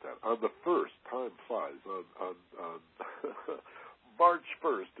I get that? On the 1st, time flies, on March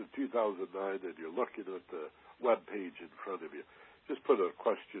 1st of 2009, and you're looking at the web page in front of you, just put a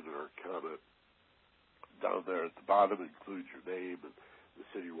question or a comment down there at the bottom. Include your name and the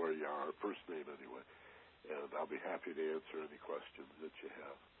city where you are, first name anyway, and I'll be happy to answer any questions that you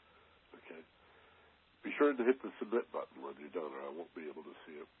have. Okay? Be sure to hit the submit button when you're done, or I won't be able to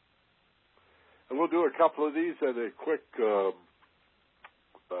see it. And we'll do a couple of these and a quick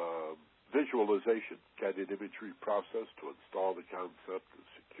visualization, guided imagery process to install the concept of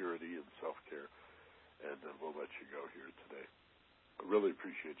security and self-care, and then we'll let you go here today. I really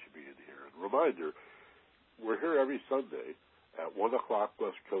appreciate you being here. And reminder, we're here every Sunday at 1 o'clock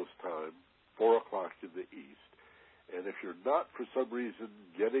West Coast time, 4 o'clock in the East. And if you're not, for some reason,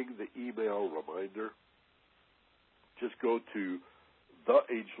 getting the email reminder, just go to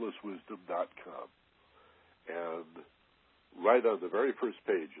theagelesswisdom.com. And right on the very first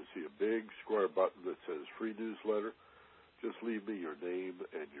page, you'll see a big square button that says free newsletter. Just leave me your name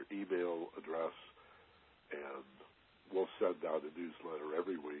and your email address, and we'll send out a newsletter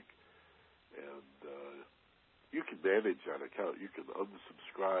every week. And you can manage that account. You can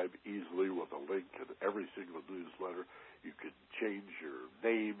unsubscribe easily with a link in every single newsletter. You can change your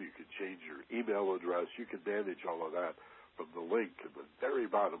name. You can change your email address. You can manage all of that from the link at the very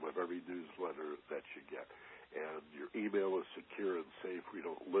bottom of every newsletter that you get. And your email is secure and safe. We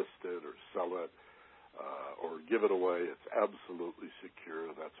don't list it or sell it or give it away. It's absolutely secure.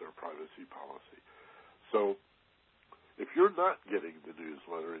 That's our privacy policy. So if you're not getting the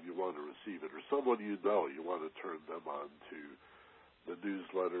newsletter and you want to receive it, or someone you know, you want to turn them on to the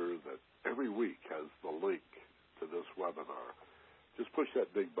newsletter that every week has the link to this webinar, just push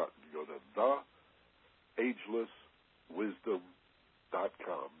that big button. Go to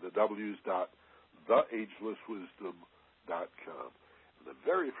theagelesswisdom.com. The W's theagelesswisdom.com. And the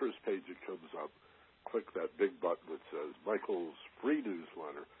very first page that comes up, click that big button that says Michael's free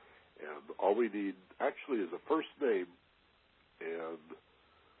newsletter. And all we need actually is a first name and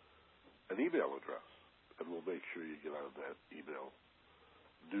an email address. and we'll make sure you get on that email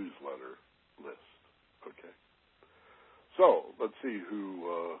newsletter list. Okay. So let's see who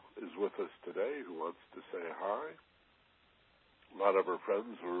is with us today, who wants to say hi. A lot of our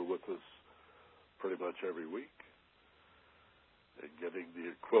friends who are with us pretty much every week and getting the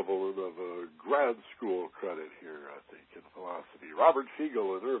equivalent of a grad school credit here, I think, in philosophy. Robert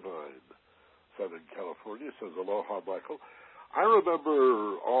Fiegel in Irvine, Southern California, says, aloha, Michael. I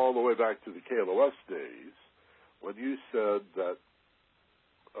remember all the way back to the KLOS days when you said that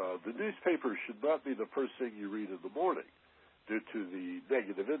the newspaper should not be the first thing you read in the morning due to the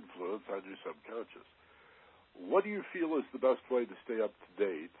negative influence on your subconscious. What do you feel is the best way to stay up to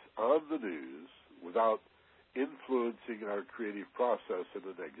date on the news without influencing our creative process in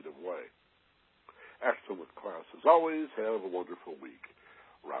a negative way? Excellent class. As always, have a wonderful week,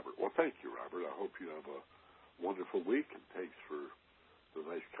 Robert. Well, thank you, Robert. I hope you have a wonderful week, and thanks for the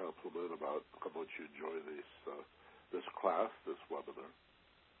nice compliment about how much you enjoy this class, this webinar.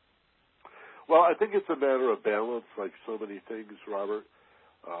 Well, I think it's a matter of balance, like so many things, Robert.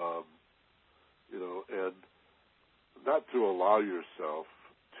 And not to allow yourself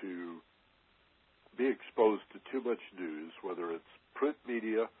to be exposed to too much news, whether it's print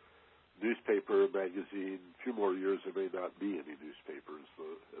media, newspaper, magazine. A few more years, there may not be any newspapers.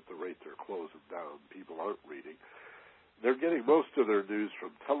 At the rate they're closing down, people aren't reading. They're getting most of their news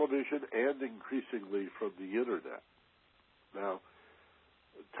from television and increasingly from the Internet. Now,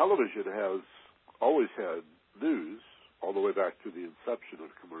 television has always had news all the way back to the inception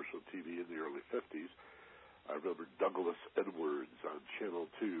of commercial TV in the early 50s. I remember Douglas Edwards on Channel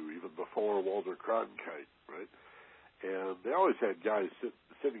 2, even before Walter Cronkite, right? And they always had guys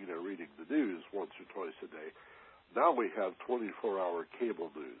sitting there reading the news once or twice a day. Now we have 24-hour cable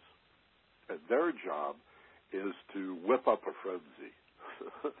news, and their job is to whip up a frenzy.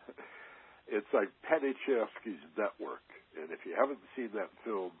 It's like Penichevsky's Network, and if you haven't seen that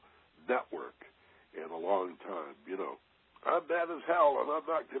film, Network, in a long time, I'm mad as hell, and I'm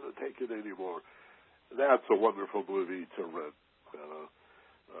not going to take it anymore. That's a wonderful movie to rent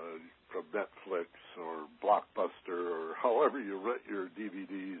from Netflix or Blockbuster or however you rent your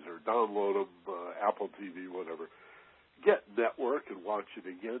DVDs or download them, Apple TV, whatever. Get Network and watch it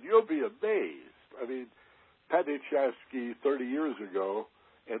again. You'll be amazed. I mean, Penichevsky 30 years ago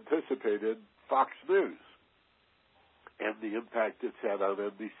anticipated Fox News and the impact it's had on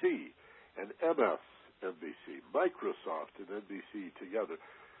NBC and MSNBC, Microsoft and NBC together.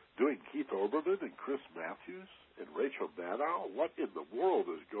 Doing Keith Olbermann and Chris Matthews and Rachel Maddow? What in the world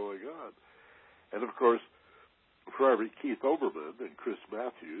is going on? And, of course, for every Keith Olbermann and Chris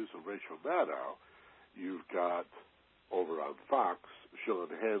Matthews and Rachel Maddow, you've got, over on Fox, Sean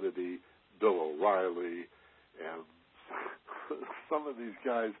Hannity, Bill O'Reilly, and some of these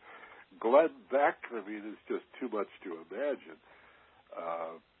guys, Glenn Beck, I mean, it's just too much to imagine.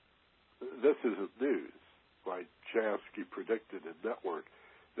 This isn't news, like Chayefsky predicted in Network.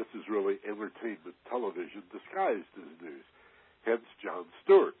 This is really entertainment television disguised as news, hence Jon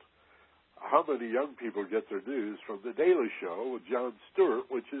Stewart. How many young people get their news from The Daily Show with Jon Stewart,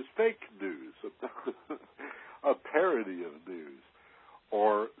 which is fake news, a parody of news,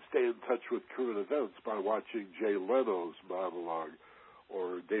 or stay in touch with current events by watching Jay Leno's monologue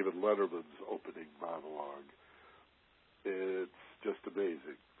or David Letterman's opening monologue. It's just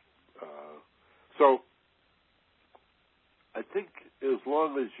amazing. So I think as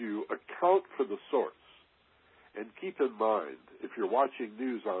long as you account for the source and keep in mind, if you're watching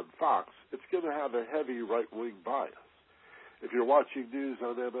news on Fox, it's going to have a heavy right-wing bias. If you're watching news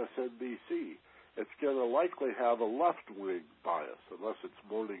on MSNBC, it's going to likely have a left-wing bias, unless it's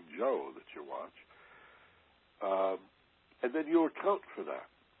Morning Joe that you watch. And then you account for that.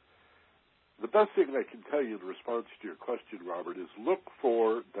 The best thing I can tell you in response to your question, Robert, is look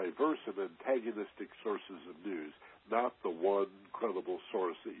for diverse and antagonistic sources of news, not the one credible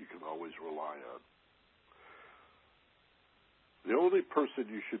source that you can always rely on. The only person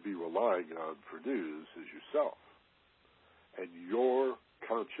you should be relying on for news is yourself and your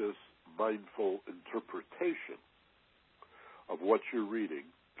conscious, mindful interpretation of what you're reading,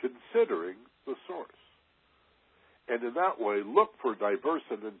 considering the source. And in that way, look for diverse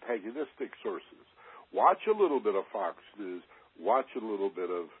and antagonistic sources. Watch a little bit of Fox News. Watch a little bit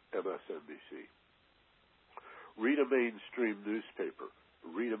of MSNBC. Read a mainstream newspaper.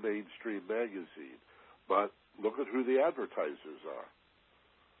 Read a mainstream magazine. But look at who the advertisers are,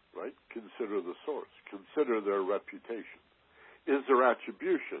 right? Consider the source. Consider their reputation. Is there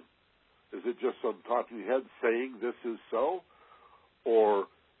attribution? Is it just some talking head saying this is so? Or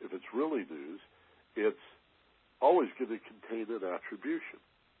if it's really news, it's always going to contain an attribution.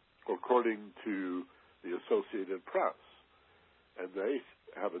 According to the Associated Press. And they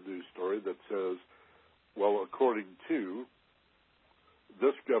have a news story that says, well, according to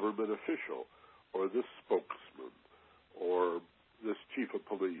this government official or this spokesman or this chief of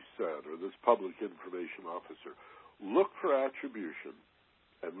police said or this public information officer, look for attribution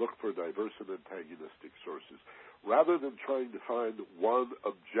and look for diverse and antagonistic sources. Rather than trying to find one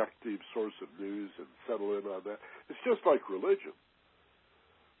objective source of news and settle in on that, it's just like religion.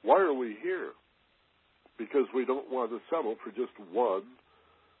 Why are we here? Because we don't want to settle for just one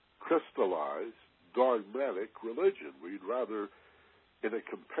crystallized, dogmatic religion. We'd rather, in a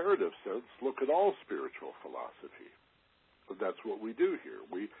comparative sense, look at all spiritual philosophy. And that's what we do here.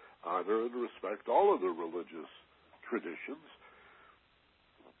 We honor and respect all of the religious traditions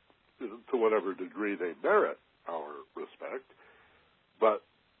to whatever degree they merit our respect, but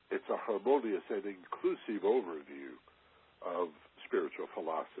it's a harmonious and inclusive overview of spiritual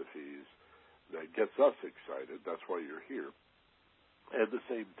philosophies that gets us excited. That's why you're here. And the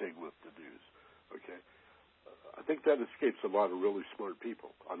same thing with the news. Okay? I think that escapes a lot of really smart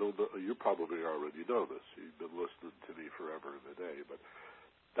people. I know that you probably already know this. You've been listening to me forever and a day, but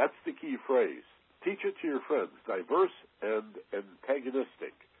that's the key phrase. Teach it to your friends, diverse and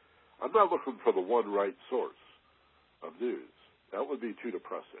antagonistic. I'm not looking for the one right source of news. That would be too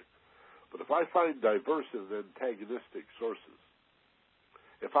depressing. But if I find diverse and antagonistic sources,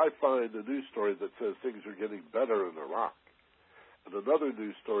 if I find a news story that says things are getting better in Iraq, and another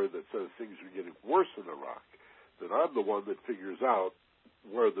news story that says things are getting worse in Iraq, then I'm the one that figures out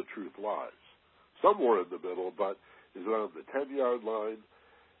where the truth lies. Somewhere in the middle, but is it on the 10-yard line?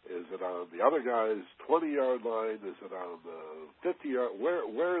 Is it on the other guy's 20-yard line? Is it on the 50-yard?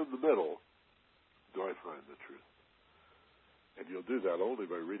 Where in the middle do I find the truth? And you'll do that only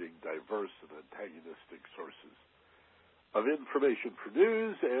by reading diverse and antagonistic sources of information for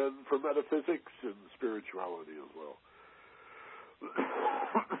news and for metaphysics and spirituality as well.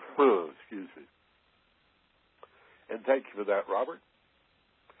 Excuse me. And thank you for that, Robert.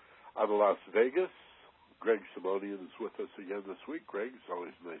 I'm in Las Vegas. Greg Simonian is with us again this week. Greg, it's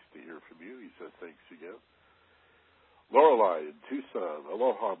always nice to hear from you. He says thanks again. Lorelei in Tucson.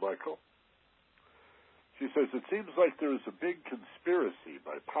 Aloha, Michael. She says, it seems like there is a big conspiracy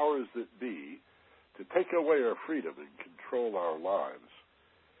by powers that be to take away our freedom and control our lives.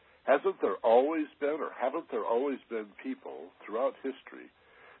 Hasn't there always been, or haven't there always been people throughout history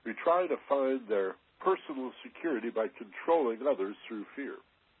who try to find their personal security by controlling others through fear?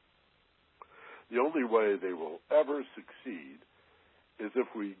 The only way they will ever succeed is if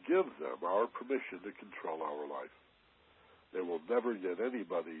we give them our permission to control our life. They will never get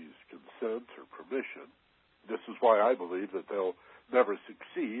anybody's consent or permission. This is why I believe that they'll never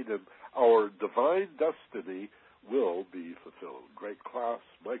succeed, and our divine destiny will be fulfilled. Great class.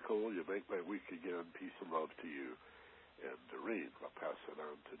 Michael, you make my week again. Peace and love to you. And Doreen, I'll pass it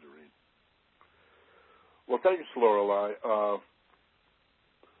on to Doreen. Well, thanks, Lorelei. I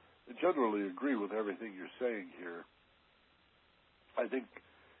generally agree with everything you're saying here. I think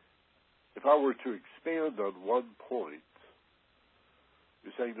if I were to expand on one point,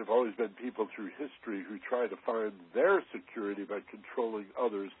 you're saying there have always been people through history who try to find their security by controlling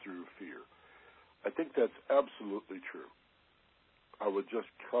others through fear. I think that's absolutely true. I would just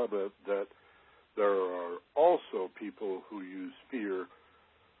comment that there are also people who use fear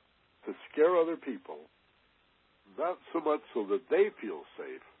to scare other people, not so much so that they feel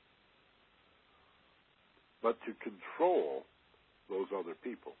safe, but to control those other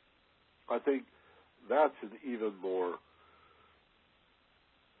people. I think that's an even more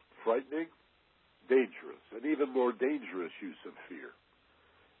frightening, dangerous, and even more dangerous use of fear.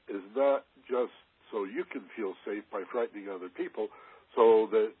 Is not just so you can feel safe by frightening other people,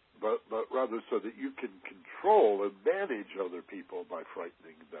 but rather so that you can control and manage other people by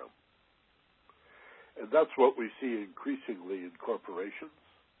frightening them. And that's what we see increasingly in corporations.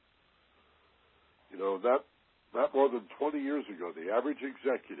 You know, not more than 20 years ago, the average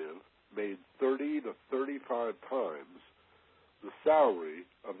executive made 30 to 35 times the salary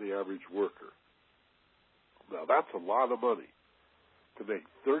of the average worker. Now, that's a lot of money to make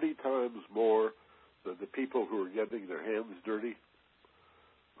 30 times more than the people who are getting their hands dirty,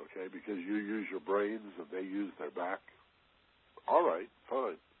 okay, because you use your brains and they use their back. All right,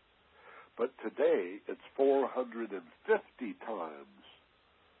 fine. But today, it's 450 times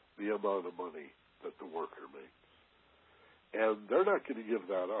the amount of money that the worker makes. And they're not going to give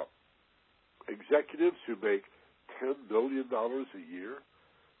that up. Executives who make $10 million a year,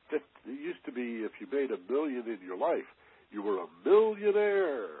 it used to be if you made $1 million in your life, you were a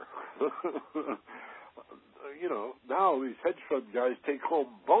millionaire. now these hedge fund guys take home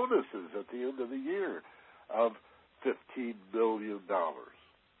bonuses at the end of the year of $15 million.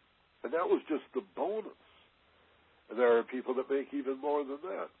 And that was just the bonus. And there are people that make even more than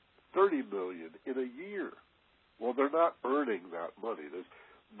that, $30 million in a year. Well, they're not earning that money. There's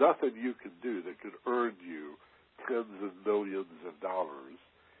nothing you can do that could earn you tens of millions of dollars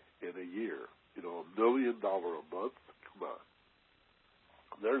in a year. $1 million a month? Come on.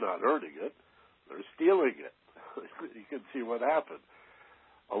 They're not earning it. They're stealing it. You can see what happened.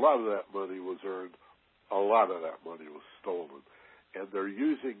 A lot of that money was earned. A lot of that money was stolen. And they're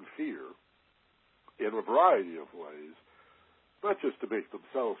using fear in a variety of ways, not just to make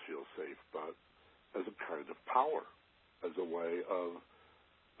themselves feel safe, but as a kind of power, as a way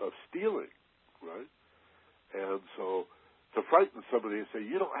of stealing, right? And so to frighten somebody and say,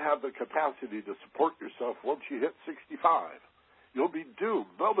 you don't have the capacity to support yourself once you hit 65. You'll be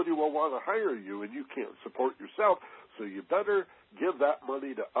doomed. Nobody will want to hire you, and you can't support yourself, so you better give that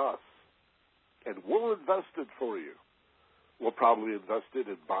money to us, and we'll invest it for you. We'll probably invest it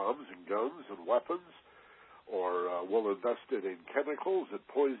in bombs and guns and weapons, or we'll invest it in chemicals that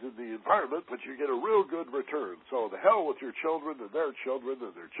poison the environment, but you get a real good return. So the hell with your children and their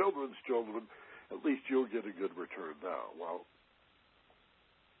children's children. At least you'll get a good return now. Well,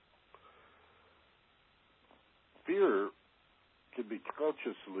 fear can be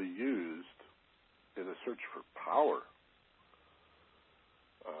consciously used in a search for power.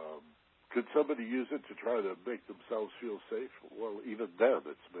 Could somebody use it to try to make themselves feel safe? Well, even then,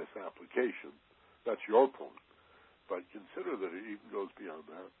 it's misapplication. That's your point. But consider that it even goes beyond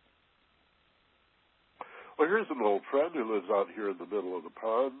that. Well, here's an old friend who lives out here in the middle of the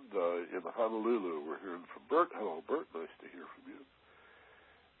pond in Honolulu. We're hearing from Bert. Hello, Bert. Nice to hear from you.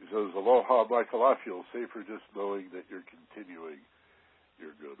 He says, aloha, Michael. I feel safer just knowing that you're continuing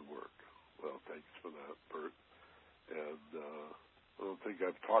your good work. Well, thanks for that, Bert. And I don't think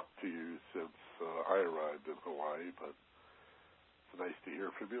I've talked to you since I arrived in Hawaii, but it's nice to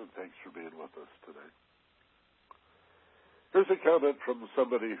hear from you, and thanks for being with us today. Here's a comment from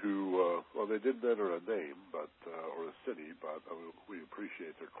somebody who, they didn't enter a name or a city, but we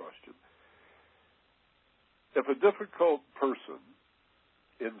appreciate their question. If a difficult person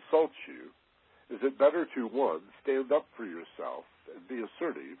insults you, is it better to, 1, stand up for yourself and be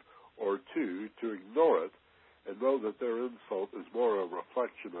assertive, or 2, to ignore it and know that their insult is more a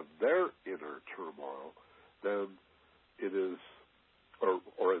reflection of their inner turmoil than it is,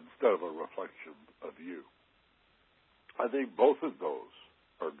 or instead of a reflection of you? I think both of those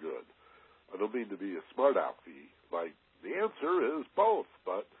are good. I don't mean to be a smart alecky, like the answer is both,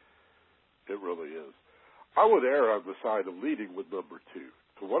 but it really is. I would err on the side of leading with number 2.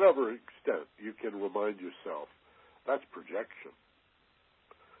 To whatever extent you can remind yourself, that's projection.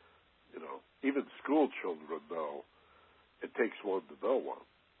 Even school children know it takes one to know one.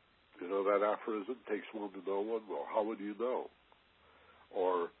 You know that aphorism, takes one to know one? Well, how would you know?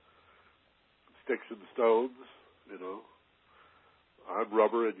 Or sticks and stones, I'm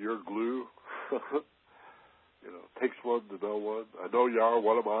rubber and you're glue. Takes one to know one. I know you are,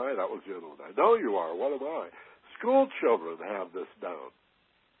 what am I? That was the other one. I know you are, what am I? School children have this down.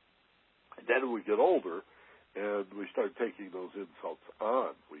 And then we get older and we start taking those insults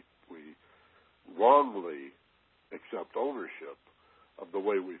on. We wrongly accept ownership of the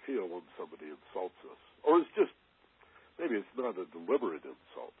way we feel when somebody insults us. Or it's just, maybe it's not a deliberate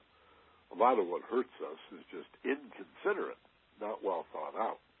insult. A lot of what hurts us is just inconsiderate, not well thought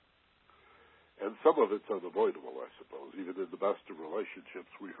out. And some of it's unavoidable, I suppose. Even in the best of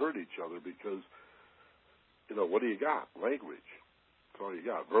relationships, we hurt each other because, what do you got? Language. That's all you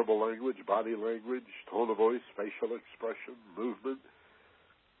got. Verbal language, body language, tone of voice, facial expression, movement.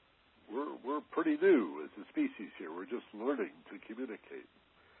 We're pretty new as a species here. We're just learning to communicate.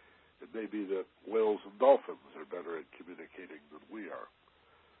 It may be that whales and dolphins are better at communicating than we are.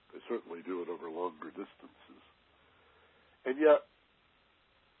 They certainly do it over longer distances. And yet,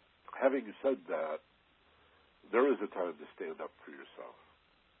 having said that, there is a time to stand up for yourself.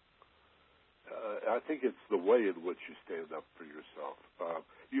 I think it's the way in which you stand up for yourself.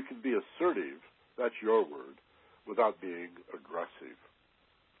 You can be assertive, that's your word, without being aggressive.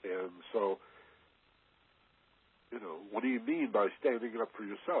 And so, what do you mean by standing up for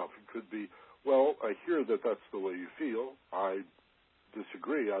yourself? It could be, well, I hear that that's the way you feel. I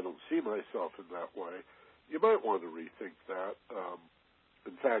disagree. I don't see myself in that way. You might want to rethink that.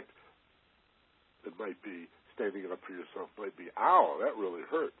 In fact, it might be standing up for yourself might be, ow, that really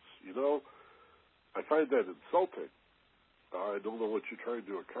hurts. I find that insulting. I don't know what you're trying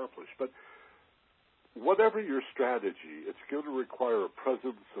to accomplish. But whatever your strategy, it's going to require a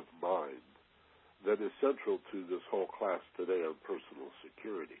presence of mind that is central to this whole class today on personal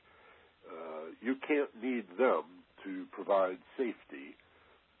security. You can't need them to provide safety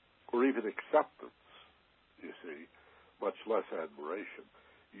or even acceptance, you see, much less admiration.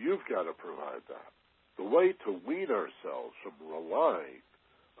 You've got to provide that. The way to wean ourselves from relying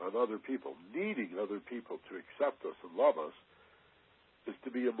on other people, needing other people to accept us and love us, is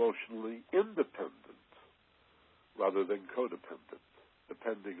to be emotionally independent rather than codependent,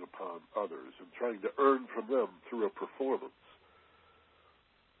 depending upon others and trying to earn from them through a performance,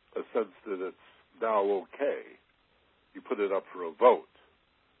 a sense that it's now okay. You put it up for a vote,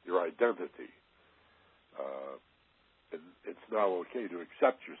 your identity, and it's now okay to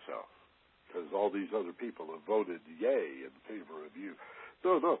accept yourself because all these other people have voted yay in favor of you.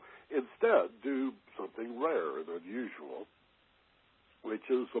 No. Instead, do something rare and unusual, which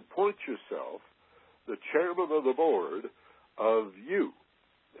is appoint yourself the chairman of the board of you.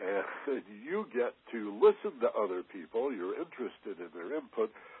 And you get to listen to other people. You're interested in their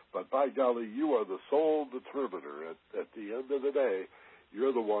input, but by golly, you are the sole determiner. At the end of the day,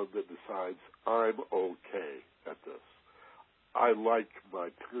 you're the one that decides, I'm okay at this. I like my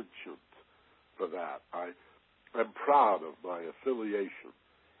penchant for that. I'm proud of my affiliation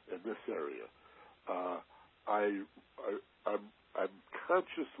in this area. I'm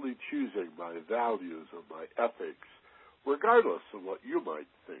consciously choosing my values and my ethics, regardless of what you might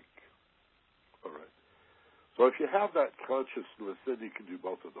think. All right. So if you have that consciousness, then you can do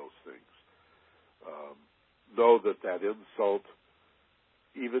both of those things. Know that insult,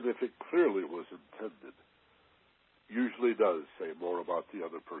 even if it clearly was intended, usually does say more about the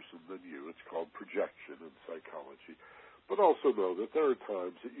other person than you. It's called projection in psychology. But also know that there are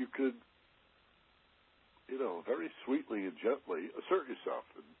times that you could, very sweetly and gently assert yourself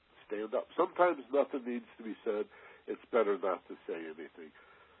and stand up. Sometimes nothing needs to be said. It's better not to say anything.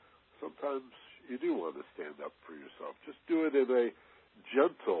 Sometimes you do want to stand up for yourself. Just do it in a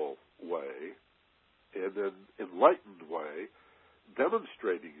gentle way, in an enlightened way,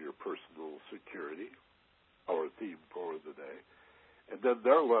 demonstrating your personal security, our theme for the day, and then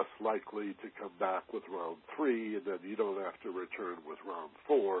they're less likely to come back with round 3, and then you don't have to return with round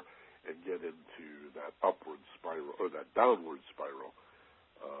 4 and get into that upward spiral or that downward spiral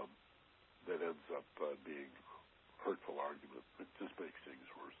that ends up being hurtful argument. It just makes things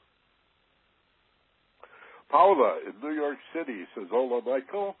worse. Paula in New York City says, "Hola,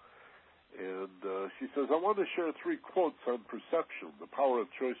 Michael." And she says, "I want to share 3 quotes on perception, the power of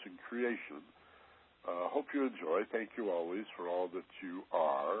choice and creation. Hope you enjoy. Thank you always for all that you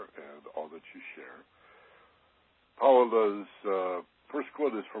are and all that you share." Paula's first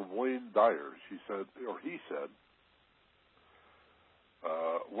quote is from Wayne Dyer. He said,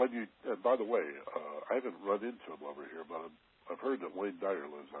 and by the way, I haven't run into him over here, but I've heard that Wayne Dyer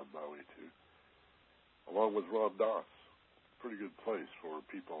lives on Maui too, along with Ron Doss. Pretty good place for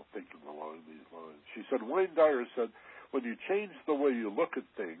people thinking along these lines. She said, Wayne Dyer said, "When you change the way you look at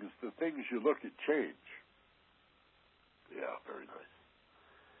things, the things you look at change." Yeah, very nice.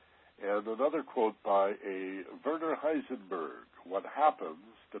 And another quote by a Werner Heisenberg: "What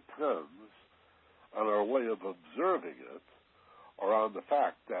happens depends on our way of observing it or on the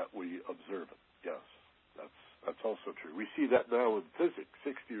fact that we observe it." Yes, that's also true. We see that now in physics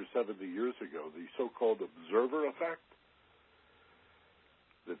 60 or 70 years ago, the so-called observer effect.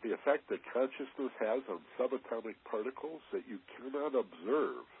 That the effect that consciousness has on subatomic particles that you cannot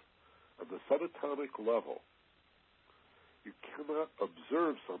observe on the subatomic level. You cannot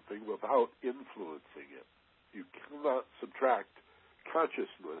observe something without influencing it. You cannot subtract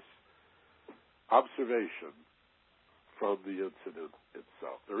consciousness, observation, from the incident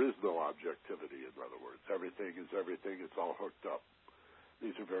itself. There is no objectivity, in other words. Everything is everything. It's all hooked up.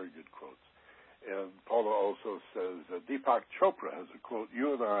 These are very good quotes. And Paula also says, Deepak Chopra has a quote,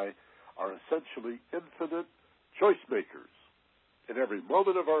 "You and I are essentially infinite choice makers. In every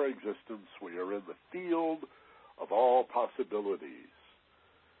moment of our existence, we are in the field of all possibilities."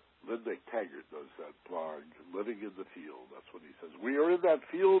 Lynn McTaggart does that blog, Living in the Field. That's what he says. We are in that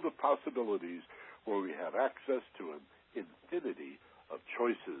field of possibilities where we have access to an infinity of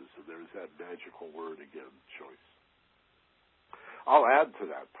choices. And there's that magical word again, choice. I'll add to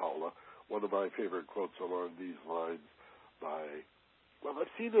that, Paula, one of my favorite quotes along these lines by,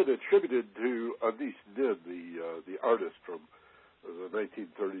 I've seen it attributed to Anish Nin, the artist from the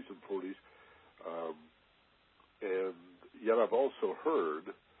 1930s and 40s. And yet I've also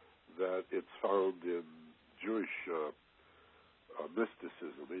heard that it's found in Jewish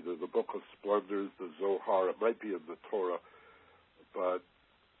mysticism, either the Book of Splendors, the Zohar, it might be in the Torah, but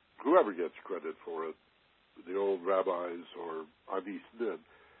whoever gets credit for it, the old rabbis or Anish Nin,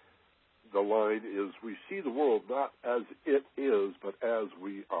 the line is, we see the world not as it is, but as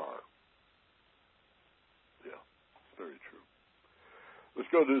we are. Yeah, it's very true. Let's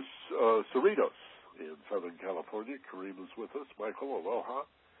go to Cerritos in Southern California. Kareem is with us. Michael, aloha.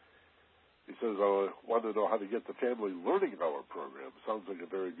 He says, I want to know how to get the Family Learning Hour program. Sounds like a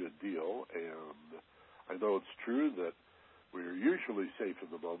very good deal, and I know it's true that we are usually safe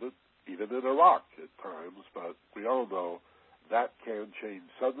in the moment, even in Iraq at times, but we all know that can change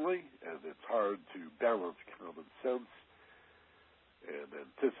suddenly, and it's hard to balance common sense and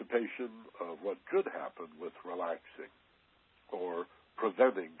anticipation of what could happen with relaxing or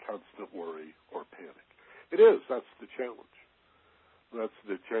preventing constant worry or panic. It is. That's the challenge. That's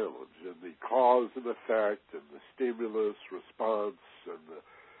the challenge. And the cause and effect and the stimulus response and the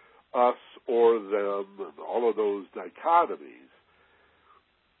us or them and all of those dichotomies,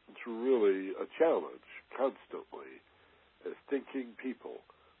 it's really a challenge constantly as thinking people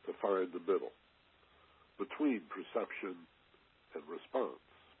to find the middle between perception and response.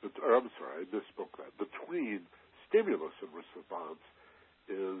 I misspoke that. Between stimulus and response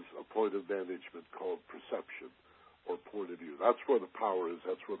is a point of management called perception or point of view. That's where the power is.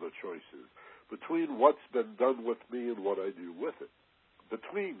 That's where the choice is. Between what's been done with me and what I do with it.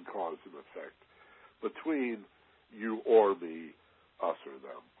 Between cause and effect. Between you or me, us or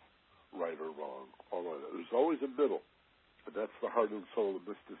them, right or wrong, all of that. There's always a middle. And that's the heart and soul of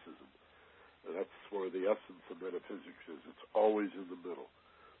mysticism. And that's where the essence of metaphysics is. It's always in the middle.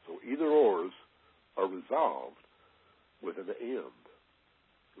 So either ors are resolved with an and.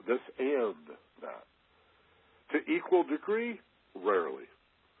 This and that. To equal degree? Rarely.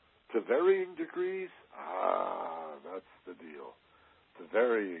 To varying degrees? That's the deal. To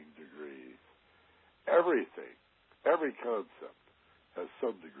varying degrees. Everything, every concept has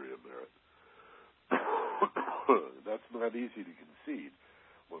some degree of merit. That's not easy to concede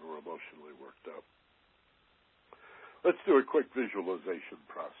when we're emotionally worked up. Let's do a quick visualization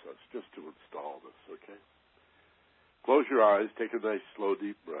process just to install this, okay? Close your eyes, take a nice, slow,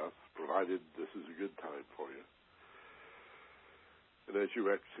 deep breath, provided this is a good time for you. And as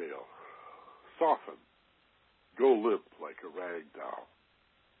you exhale, soften. Go limp like a rag doll.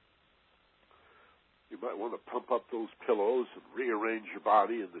 You might want to pump up those pillows and rearrange your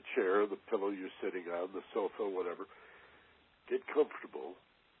body in the chair, the pillow you're sitting on, the sofa, whatever. Get comfortable.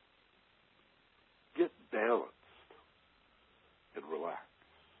 Get balanced. And relax.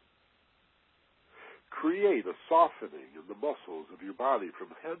 Create a softening in the muscles of your body from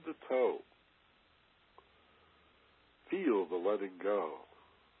head to toe. Feel the letting go,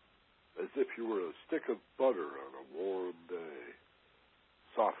 as if you were a stick of butter on a warm day,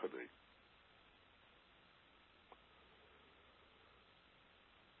 softening.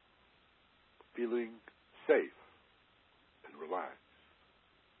 Feeling safe and relaxed.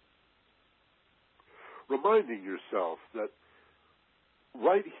 Reminding yourself that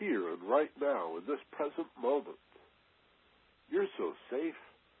right here and right now, in this present moment, you're so safe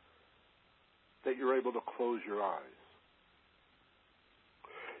that you're able to close your eyes.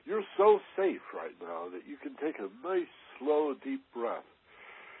 You're so safe right now that you can take a nice, slow, deep breath.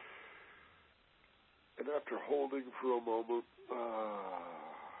 And after holding for a moment,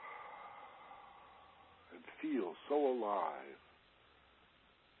 and feel so alive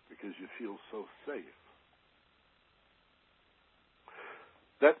because you feel so safe.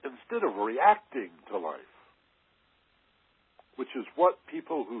 That instead of reacting to life, which is what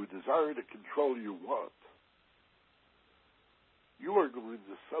people who desire to control you want, you are going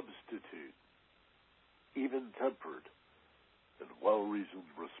to substitute even-tempered and well-reasoned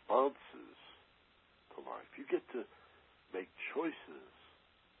responses to life. You get to make choices.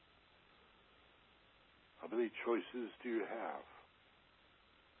 How many choices do you have?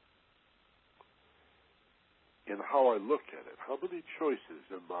 In how I look at it, how many choices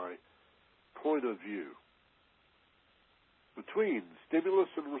in my point of view between stimulus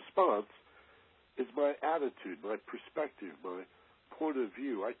and response is my attitude, my perspective, my point of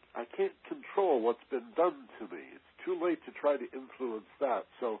view. I can't control what's been done to me. It's too late to try to influence that.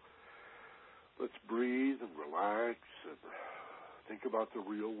 So let's breathe and relax and think about the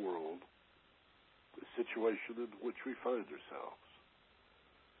real world, the situation in which we find ourselves,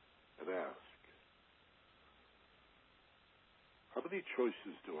 and ask, how many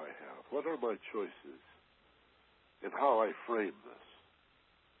choices do I have? What are my choices in how I frame this?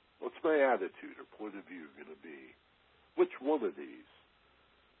 What's my attitude or point of view going to be? Which one of these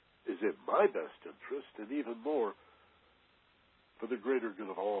is in my best interest and even more for the greater good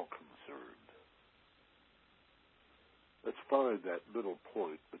of all concerned? Let's find that middle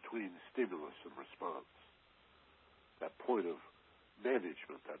point between stimulus and response, that point of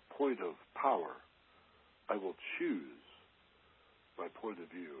management, that point of power, I will choose my point of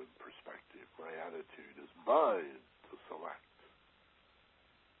view and perspective. My attitude is mine to select.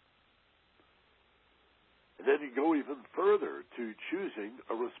 And then you go even further to choosing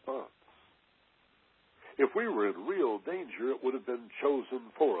a response. If we were in real danger, it would have been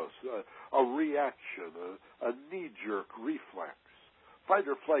chosen for us, a reaction, a knee-jerk reflex. Fight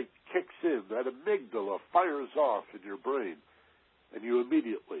or flight kicks in, that amygdala fires off in your brain, and you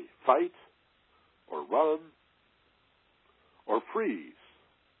immediately fight or run or freeze,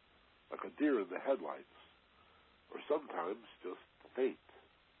 like a deer in the headlights, or sometimes just faint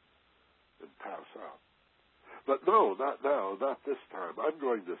and pass out. But no, not now, not this time. I'm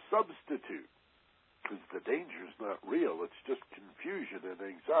going to substitute, because the danger's not real. It's just confusion and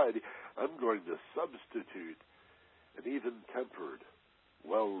anxiety. I'm going to substitute an even-tempered,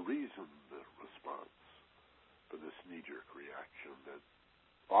 well-reasoned response for this knee-jerk reaction that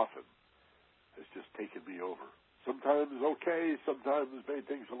often has just taken me over. Sometimes okay, sometimes made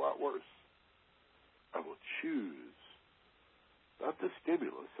things a lot worse. I will choose not the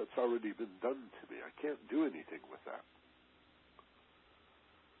stimulus that's already been done to me. I can't do anything with that.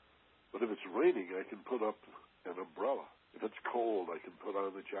 But if it's raining, I can put up an umbrella. If it's cold, I can put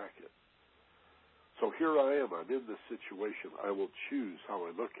on a jacket. So here I am. I'm in this situation. I will choose how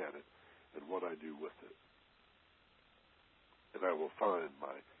I look at it and what I do with it. And I will find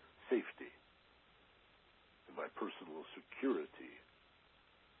my safety and my personal security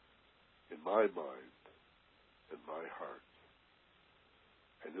in my mind and my heart.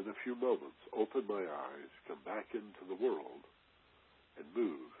 And in a few moments, open my eyes, come back into the world, and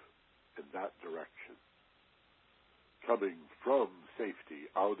move in that direction. Coming from safety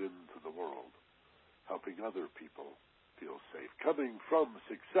out into the world, helping other people feel safe. Coming from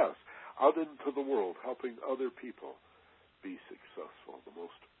success out into the world, helping other people be successful. The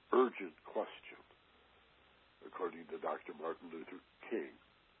most urgent question, according to Dr. Martin Luther King,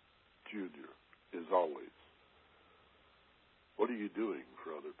 Jr., is always, what are you doing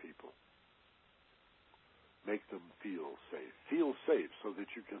for other people? Make them feel safe. Feel safe so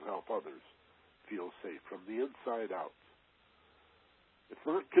that you can help others feel safe from the inside out. It's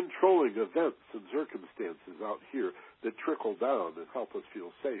not controlling events and circumstances out here that trickle down and help us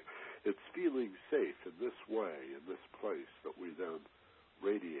feel safe. It's feeling safe in this way, in this place, that we then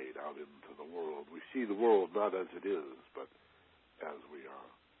radiate out into the world. We see the world not as it is, but as we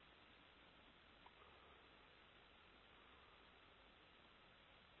are.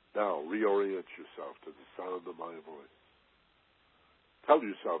 Now, reorient yourself to the sound of my voice. Tell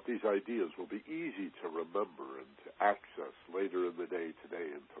yourself these ideas will be easy to remember and to access later in the day,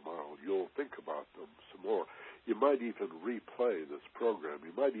 today and tomorrow. You'll think about them some more. You might even replay this program.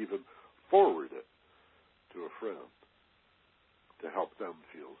 You might even forward it to a friend to help them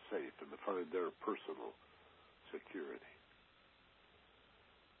feel safe and to find their personal security.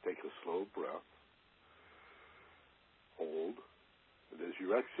 Take a slow breath. Hold. And as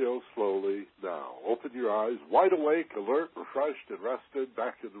you exhale slowly, now, open your eyes, wide awake, alert, refreshed, and rested,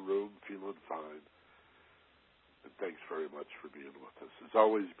 back in the room, feeling fine. And thanks very much for being with us. As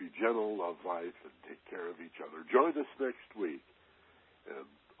always, be gentle, love life, and take care of each other. Join us next week